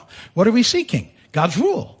you as well. What are we seeking? God's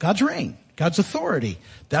rule, God's reign, God's authority.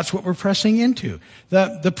 That's what we're pressing into.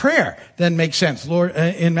 The prayer then makes sense. Lord,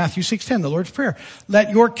 in Matthew 6:10, the Lord's Prayer. Let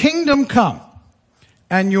your kingdom come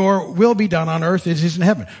and your will be done on earth as it is in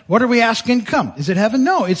heaven. What are we asking to come? Is it heaven?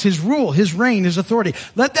 No, it's his rule, his reign, his authority.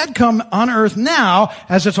 Let that come on earth now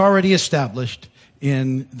as it's already established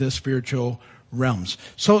in the spiritual realms.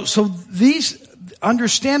 So these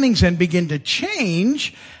understandings then begin to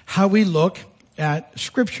change how we look at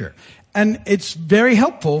Scripture. And it's very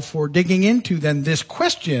helpful for digging into then this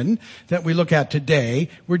question that we look at today,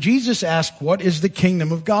 where Jesus asked, what is the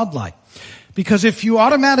kingdom of God like? Because if you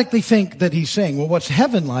automatically think that he's saying, well, what's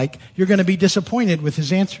heaven like? You're going to be disappointed with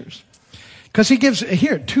his answers. Because he gives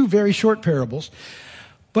here 2 very short parables.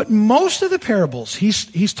 But most of the parables,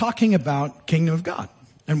 he's talking about kingdom of God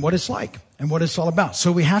and what it's like and what it's all about.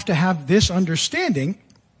 So we have to have this understanding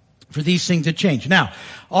for these things to change. Now,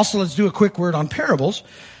 also let's do a quick word on parables,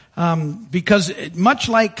 because much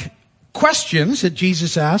like questions that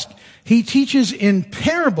Jesus asked, he teaches in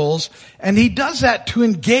parables, and he does that to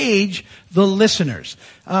engage the listeners.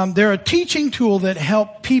 They're a teaching tool that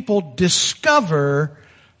help people discover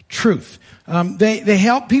truth. They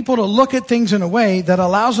help people to look at things in a way that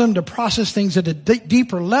allows them to process things at a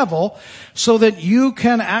deeper level, so that you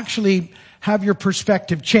can actually have your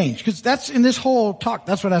perspective change. Because that's in this whole talk,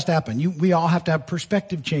 that's what has to happen. We all have to have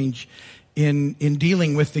perspective change in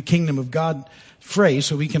dealing with the kingdom of God phrase,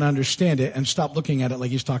 so we can understand it and stop looking at it like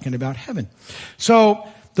he's talking about heaven. So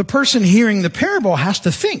the person hearing the parable has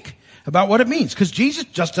to think about what it means, because Jesus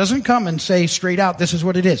just doesn't come and say straight out, this is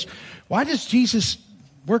what it is. Why does Jesus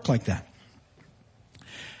work like that?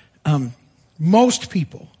 Most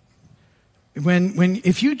people,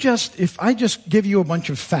 if I just give you a bunch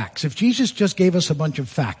of facts, if Jesus just gave us a bunch of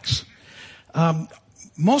facts,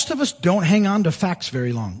 most of us don't hang on to facts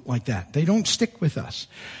very long like that. They don't stick with us.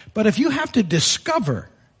 But if you have to discover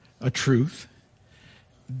a truth,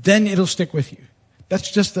 then it'll stick with you.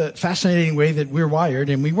 That's just the fascinating way that we're wired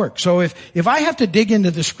and we work. So if I have to dig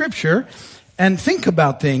into the Scripture and think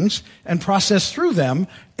about things and process through them,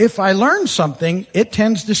 if I learn something, it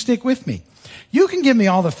tends to stick with me. You can give me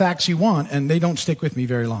all the facts you want, and they don't stick with me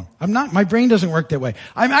very long. My brain doesn't work that way.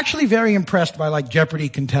 I'm actually very impressed by like Jeopardy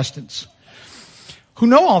contestants who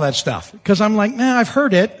know all that stuff, because I'm like, I've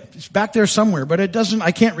heard it. It's back there somewhere, but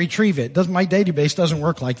I can't retrieve it. My database doesn't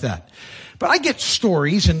work like that. But I get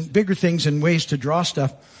stories and bigger things and ways to draw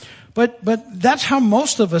stuff. But that's how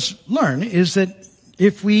most of us learn, is that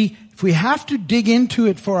if we have to dig into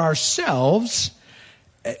it for ourselves,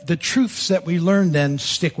 the truths that we learn then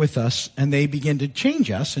stick with us, and they begin to change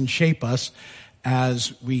us and shape us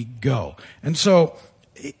as we go. And so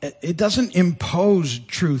it doesn't impose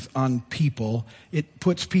truth on people. It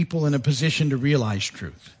puts people in a position to realize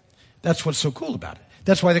truth. That's what's so cool about it.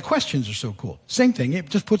 That's why the questions are so cool. Same thing. It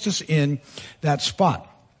just puts us in that spot.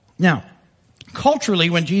 Now,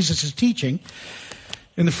 culturally, when Jesus is teaching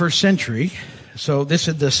in the first century, so this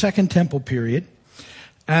is the Second Temple period,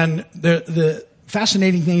 and the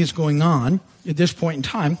fascinating thing is going on at this point in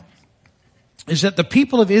time is that the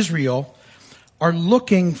people of Israel are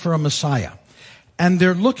looking for a Messiah. And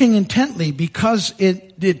they're looking intently because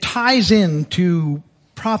it ties into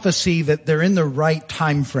prophecy that they're in the right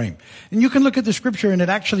time frame. And you can look at the Scripture and it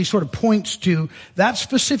actually sort of points to that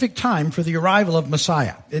specific time for the arrival of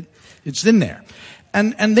Messiah. It's in there.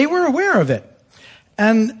 And they were aware of it.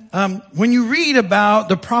 And when you read about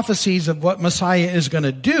the prophecies of what Messiah is going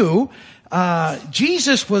to do,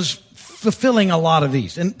 Jesus was fulfilling a lot of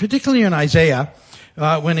these. And particularly in Isaiah,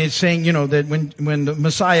 when it's saying, that when the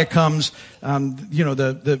Messiah comes,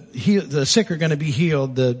 the sick are going to be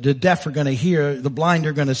healed, the deaf are going to hear, the blind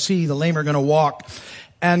are going to see, the lame are going to walk.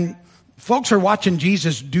 And folks are watching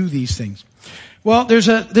Jesus do these things. Well, there's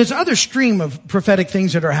other stream of prophetic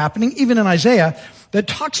things that are happening, even in Isaiah, that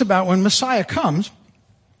talks about when Messiah comes,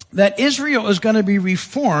 that Israel is going to be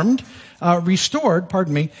restored,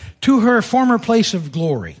 to her former place of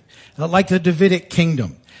glory, like the Davidic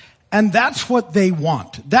kingdom. And that's what they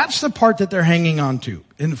want. That's the part that they're hanging on to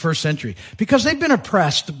in the first century. Because they've been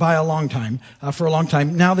oppressed by for a long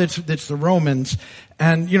time. Now it's the Romans.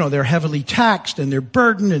 And, they're heavily taxed and they're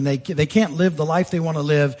burdened and they can't live the life they want to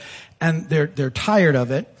live. And they're tired of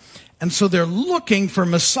it. And so they're looking for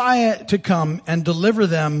Messiah to come and deliver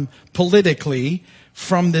them politically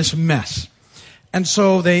from this mess. And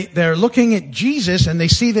so they're looking at Jesus and they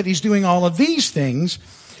see that he's doing all of these things.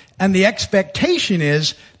 And the expectation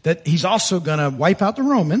is that he's also going to wipe out the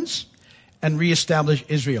Romans and reestablish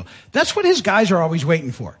Israel. That's what his guys are always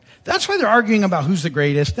waiting for. That's why they're arguing about who's the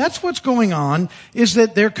greatest. That's what's going on, is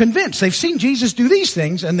that they're convinced. They've seen Jesus do these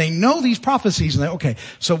things and they know these prophecies and okay,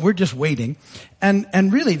 so we're just waiting.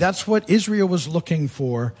 And really that's what Israel was looking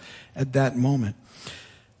for at that moment.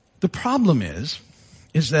 The problem is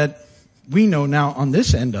that we know now on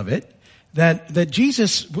this end of it that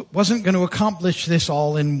Jesus wasn't going to accomplish this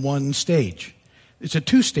all in one stage. It's a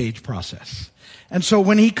two-stage process. And so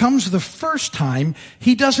when he comes the first time,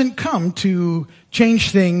 he doesn't come to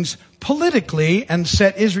change things politically and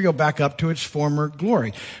set Israel back up to its former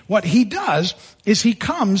glory. What he does is he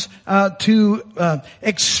comes to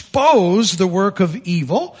expose the work of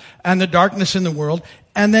evil and the darkness in the world,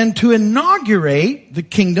 and then to inaugurate the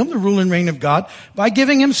kingdom, the rule and reign of God, by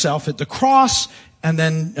giving himself at the cross and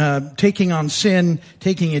then taking on sin,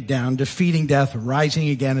 taking it down, defeating death, rising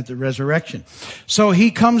again at the resurrection. So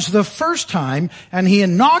he comes the first time and he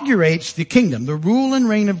inaugurates the kingdom, the rule and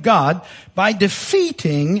reign of God, by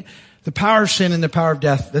defeating the power of sin and the power of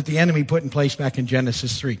death that the enemy put in place back in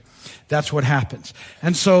Genesis 3. That's what happens.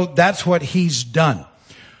 And so that's what he's done.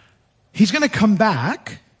 He's going to come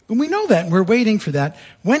back, and we know that, and we're waiting for that.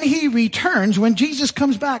 When he returns, when Jesus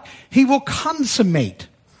comes back, he will consummate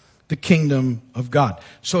the kingdom of God.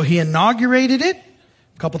 So he inaugurated it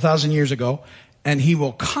a couple thousand years ago, and he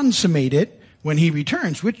will consummate it when he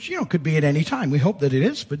returns, which, could be at any time. We hope that it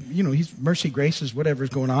is, but, he's mercy, grace is whatever's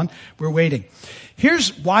going on. We're waiting.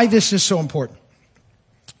 Here's why this is so important,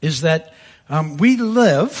 is that we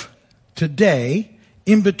live today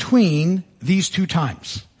in between these two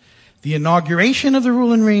times. The inauguration of the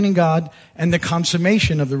rule and reign in God and the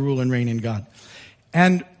consummation of the rule and reign in God.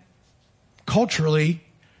 And culturally,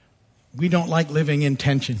 we don't like living in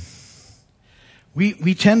tension.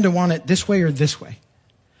 We tend to want it this way or this way.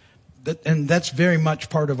 And that's very much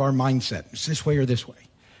part of our mindset. It's this way or this way.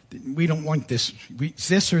 We don't want this. It's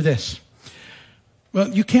this or this. Well,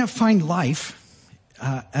 you can't find life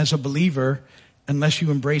as a believer unless you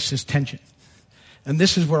embrace this tension. And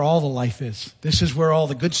this is where all the life is. This is where all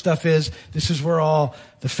the good stuff is. This is where all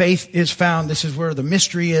the faith is found. This is where the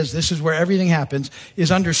mystery is. This is where everything happens,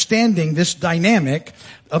 is understanding this dynamic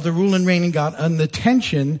of the rule and reign in God and the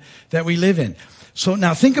tension that we live in. So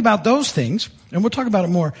now think about those things, and we'll talk about it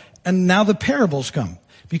more. And now the parables come.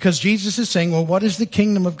 Because Jesus is saying, well, what is the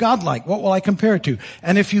kingdom of God like? What will I compare it to?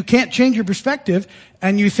 And if you can't change your perspective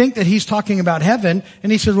and you think that he's talking about heaven,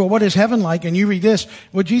 and he says, well, what is heaven like? And you read this.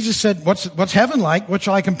 Well, Jesus said, what's heaven like? What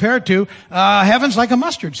shall I compare it to? Heaven's like a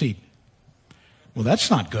mustard seed. Well, that's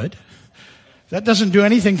not good. That doesn't do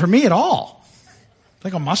anything for me at all.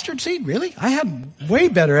 Like a mustard seed? Really? I had way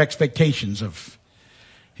better expectations of.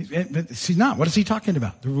 But he's not. What is he talking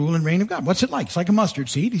about? The rule and reign of God. What's it like? It's like a mustard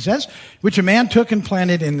seed, he says, which a man took and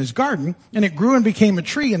planted in his garden, and it grew and became a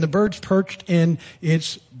tree, and the birds perched in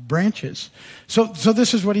its branches. So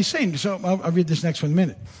this is what he's saying. So I'll read this next one in a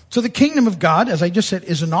minute. So the kingdom of God, as I just said,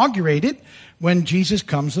 is inaugurated when Jesus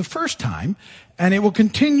comes the first time, and it will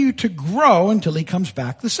continue to grow until he comes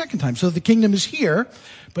back the second time. So the kingdom is here,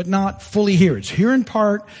 but not fully here. It's here in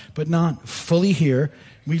part, but not fully here.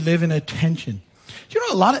 We live in a tension.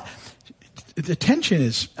 You know, the tension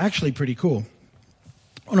is actually pretty cool.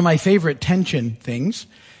 One of my favorite tension things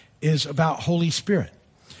is about Holy Spirit.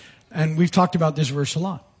 And we've talked about this verse a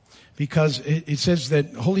lot. Because it says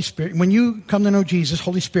that Holy Spirit, when you come to know Jesus,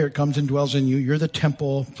 Holy Spirit comes and dwells in you. You're the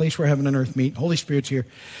temple, place where heaven and earth meet. Holy Spirit's here.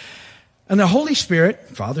 And the Holy Spirit,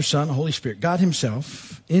 Father, Son, Holy Spirit, God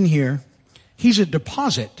himself, in here, he's a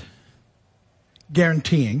deposit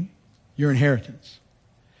guaranteeing your inheritance.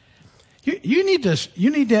 You need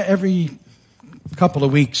to every couple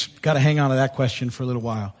of weeks, got to hang on to that question for a little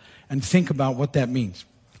while and think about what that means.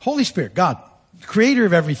 Holy Spirit, God, creator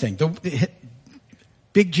of everything, the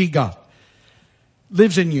big G God,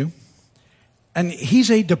 lives in you, and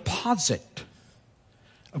he's a deposit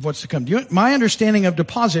of what's to come. My understanding of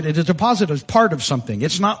deposit is a deposit is part of something.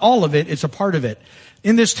 It's not all of it, it's a part of it.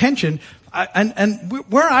 In this tension, and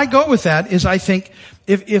where I go with that is I think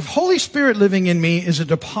if Holy Spirit living in me is a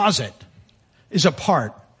deposit, is a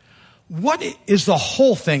part, what is the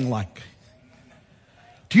whole thing like?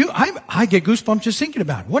 I get goosebumps just thinking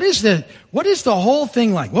about it. What is the whole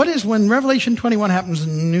thing like? What is when Revelation 21 happens,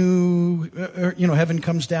 new, heaven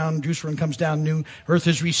comes down, Jerusalem comes down, new earth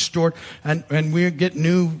is restored, and we get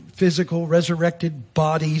new physical resurrected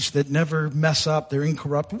bodies that never mess up. They're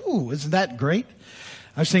incorruptible. Ooh, isn't that great?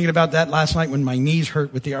 I was thinking about that last night when my knees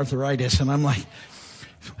hurt with the arthritis, and I'm like,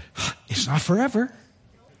 it's not forever.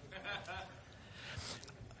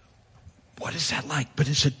 What is that like? But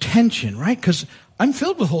it's a tension, right? Because I'm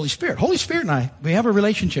filled with Holy Spirit. Holy Spirit and I, we have a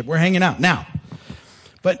relationship. We're hanging out now.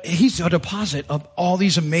 But he's a deposit of all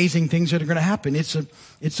these amazing things that are going to happen. It's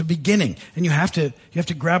a beginning. And you have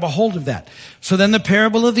to grab a hold of that. So then the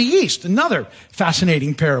parable of the yeast, another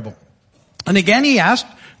fascinating parable. And again he asked,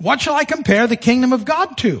 what shall I compare the kingdom of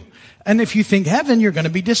God to? And if you think heaven, you're going to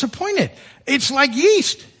be disappointed. It's like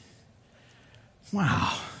yeast.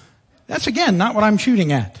 Wow. That's again not what I'm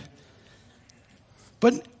shooting at.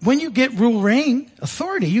 But when you get rule, reign,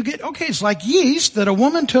 authority, you get, it's like yeast that a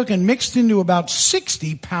woman took and mixed into about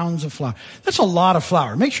 60 pounds of flour. That's a lot of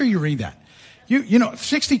flour. Make sure you read that.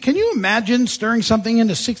 60, can you imagine stirring something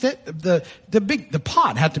into 60? The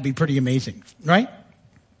pot had to be pretty amazing, right?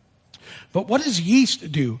 But what does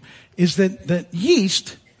yeast do is that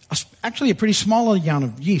yeast, actually a pretty small amount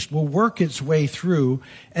of yeast, will work its way through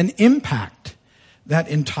and impact that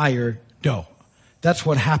entire dough. That's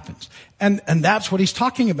what happens. And that's what he's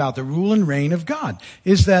talking about, the rule and reign of God,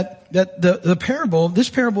 is that this parable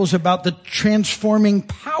is about the transforming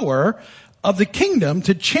power of the kingdom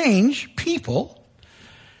to change people.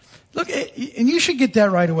 Look, and you should get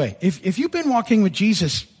that right away. If you've been walking with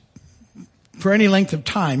Jesus for any length of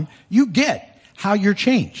time, you get how you're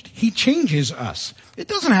changed. He changes us. It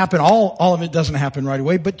doesn't happen, all of it doesn't happen right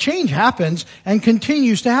away, but change happens and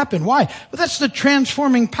continues to happen. Why? Well, that's the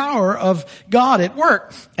transforming power of God at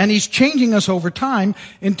work, and he's changing us over time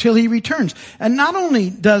until he returns. And not only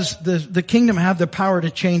does the kingdom have the power to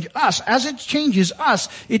change us, as it changes us,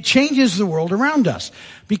 it changes the world around us.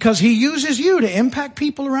 Because he uses you to impact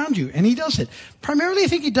people around you, and he does it. Primarily, I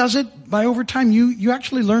think he does it by over time. You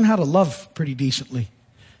actually learn how to love pretty decently.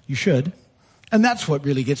 You should. And that's what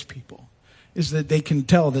really gets people, is that they can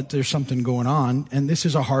tell that there's something going on, and this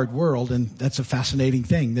is a hard world, and that's a fascinating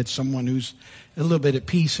thing, that someone who's a little bit at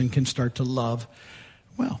peace and can start to love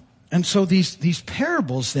well. And so these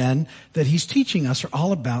parables then that he's teaching us are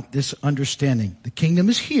all about this understanding. The kingdom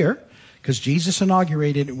is here, because Jesus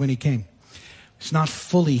inaugurated it when he came. It's not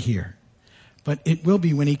fully here, but it will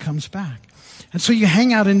be when he comes back. And so you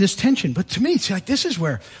hang out in this tension. But to me, it's like, this is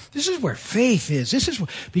where faith is. This is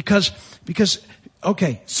because,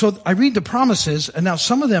 so I read the promises, and now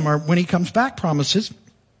some of them are when he comes back promises.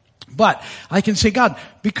 But I can say, God,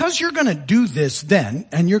 because you're going to do this then,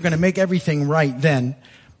 and you're going to make everything right then,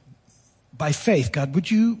 by faith, God, would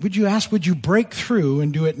you break through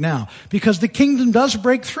and do it now? Because the kingdom does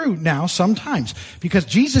break through now sometimes, because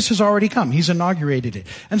Jesus has already come. He's inaugurated it.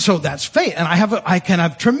 And so that's faith. And I can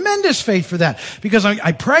have tremendous faith for that, because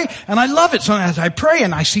I pray and I love it. So as I pray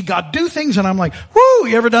and I see God do things and I'm like, whoo,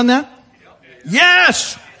 you ever done that?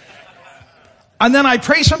 Yes. And then I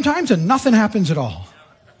pray sometimes and nothing happens at all.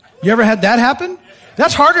 You ever had that happen?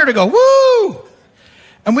 That's harder to go, woo!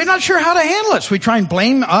 And we're not sure how to handle it. So we try and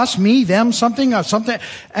blame us, me, them, something.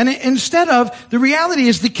 And instead of, the reality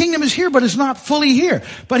is the kingdom is here, but it's not fully here.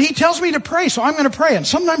 But he tells me to pray, so I'm going to pray. And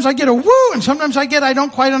sometimes I get a woo, and sometimes I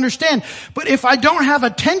don't quite understand. But if I don't have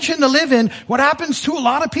a tension to live in, what happens to a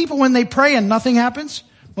lot of people when they pray and nothing happens?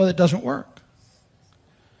 Well, it doesn't work.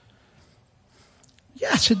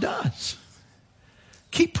 Yes, it does.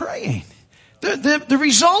 Keep praying. The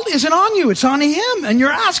result isn't on you, it's on him. And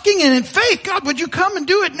you're asking it in faith, God, would you come and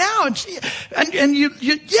do it now? And you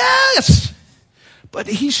yes! But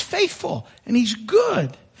he's faithful and he's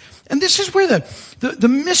good. And this is where the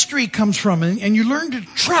mystery comes from, and you learn to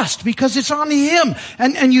trust because it's on him.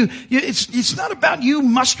 And it's not about you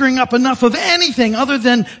mustering up enough of anything other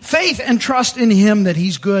than faith and trust in him that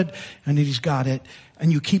he's good and that he's got it.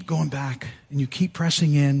 And you keep going back, and you keep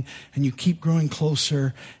pressing in, and you keep growing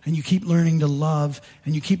closer, and you keep learning to love,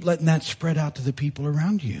 and you keep letting that spread out to the people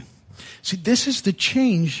around you. See, this is the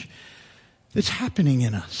change that's happening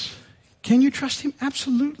in us. Can you trust him?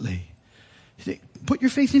 Absolutely. Put your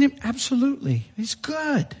faith in him? Absolutely. He's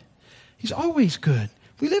good. He's always good.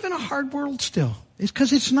 We live in a hard world still. It's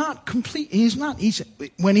because it's not complete. He's not easy.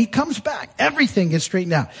 When he comes back, everything gets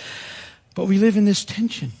straightened out. But we live in this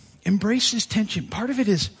tension. Embrace this tension. Part of it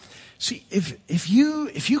is, see, if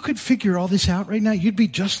you could figure all this out right now, you'd be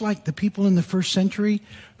just like the people in the first century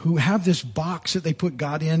who have this box that they put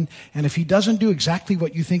God in, and if he doesn't do exactly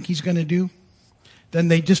what you think he's going to do, then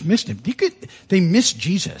they just missed him. They missed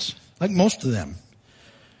Jesus, like most of them.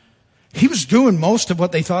 He was doing most of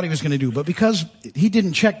what they thought he was going to do, but because he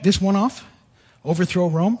didn't check this one off, overthrow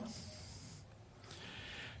Rome,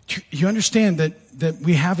 you understand that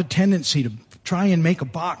we have a tendency to try and make a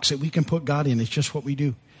box that we can put God in. It's just what we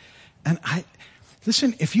do. And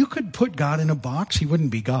listen, if you could put God in a box, he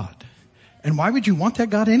wouldn't be God. And why would you want that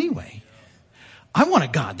God anyway? I want a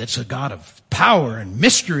God that's a God of power and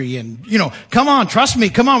mystery and, come on, trust me.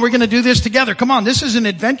 Come on, we're going to do this together. Come on, this is an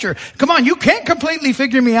adventure. Come on, you can't completely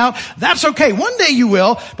figure me out. That's okay. One day you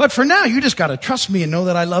will. But for now, you just got to trust me and know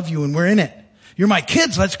that I love you and we're in it. You're my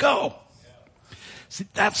kids. Let's go. See,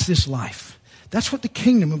 that's this life. That's what the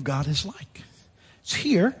kingdom of God is like. It's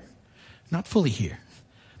here, not fully here,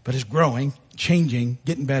 but it's growing, changing,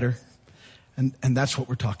 getting better. And that's what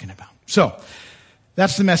we're talking about. So,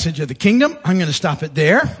 that's the message of the kingdom. I'm going to stop it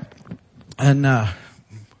there. And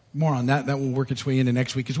more on that. That will work its way into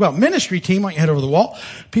next week as well. Ministry team, why don't you head over the wall.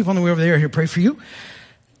 People on the way over there are here to pray for you.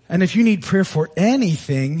 And if you need prayer for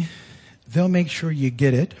anything, they'll make sure you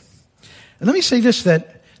get it. And let me say this,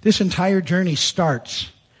 that this entire journey starts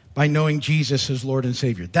by knowing Jesus as Lord and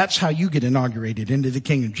Savior. That's how you get inaugurated into the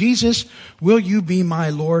kingdom. Jesus, will you be my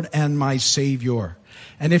Lord and my Savior?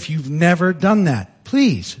 And if you've never done that,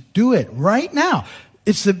 please do it right now.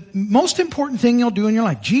 It's the most important thing you'll do in your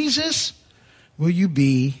life. Jesus, will you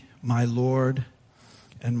be my Lord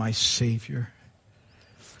and my Savior?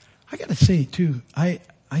 I got to say, too, I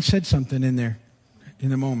said something in there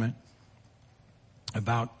in a moment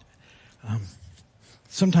about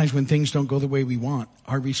sometimes when things don't go the way we want,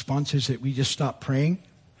 our response is that we just stop praying.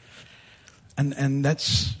 And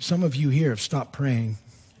that's, some of you here have stopped praying.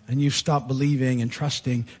 And you've stopped believing and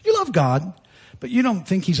trusting. You love God, but you don't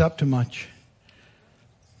think he's up to much.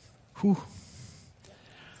 Whew.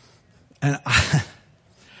 And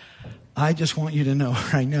I just want you to know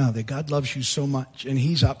right now that God loves you so much, and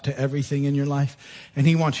he's up to everything in your life, and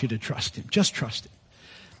he wants you to trust him. Just trust him.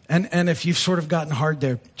 And if you've sort of gotten hard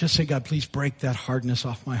there, just say, God, please break that hardness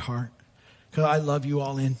off my heart, because I love you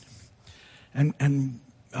all in. And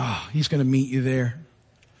he's going to meet you there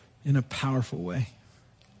in a powerful way.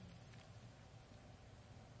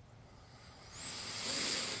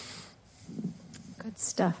 Good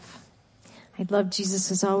stuff. I love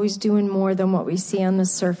Jesus is always doing more than what we see on the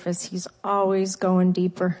surface. He's always going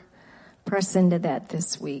deeper. Press into that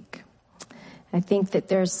this week. I think that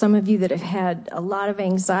there's some of you that have had a lot of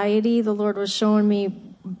anxiety. The Lord was showing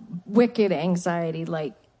me wicked anxiety,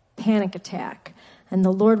 like panic attack. And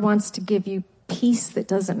the Lord wants to give you peace that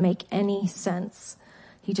doesn't make any sense.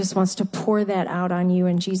 He just wants to pour that out on you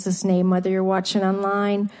in Jesus' name, whether you're watching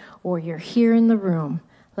online or you're here in the room.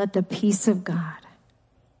 Let the peace of God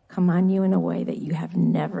come on you in a way that you have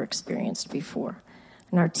never experienced before.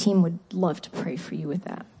 And our team would love to pray for you with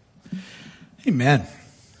that. Amen.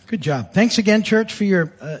 Good job. Thanks again, church, for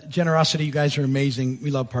your generosity. You guys are amazing.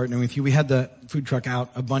 We love partnering with you. We had the food truck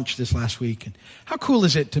out a bunch this last week. And how cool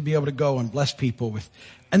is it to be able to go and bless people with,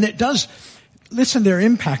 and it does, listen, they're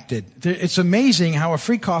impacted. It's amazing how a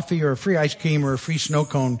free coffee or a free ice cream or a free snow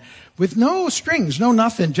cone with no strings, no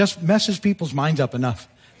nothing, just messes people's minds up enough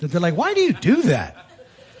that they're like, why do you do that?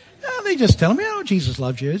 No, they just tell me, oh, Jesus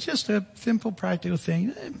loves you. It's just a simple, practical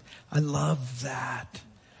thing. I love that.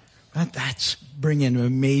 That's bringing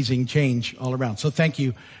amazing change all around. So thank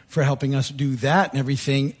you for helping us do that and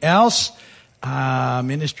everything else.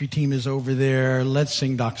 Ministry team is over there. Let's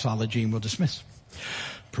sing doxology and we'll dismiss.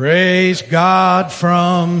 Praise God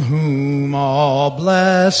from whom all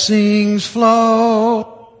blessings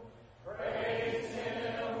flow.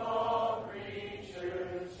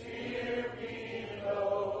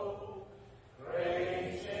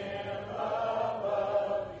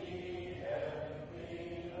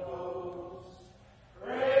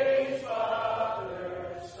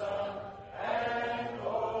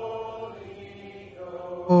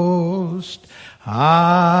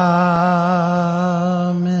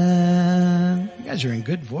 Amen. You guys are in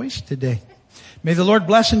good voice today. May the Lord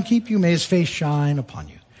bless and keep you. May his face shine upon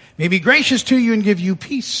you. May he be gracious to you and give you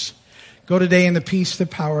peace. Go today in the peace, the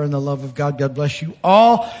power, and the love of God. God bless you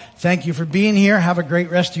all. Thank you for being here. Have a great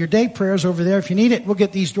rest of your day. Prayers over there if you need it. We'll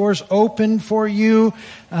get these doors open for you.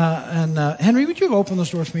 Henry, would you open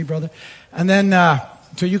those doors for me, brother? And then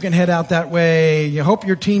so you can head out that way. You hope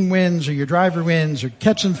your team wins or your driver wins or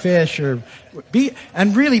catch some fish or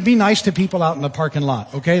really be nice to people out in the parking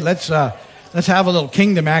lot. Okay, let's have a little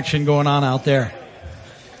kingdom action going on out there.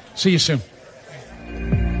 See you soon.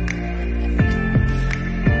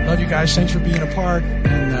 Love you guys. Thanks for being a part,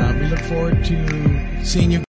 and we look forward to seeing you.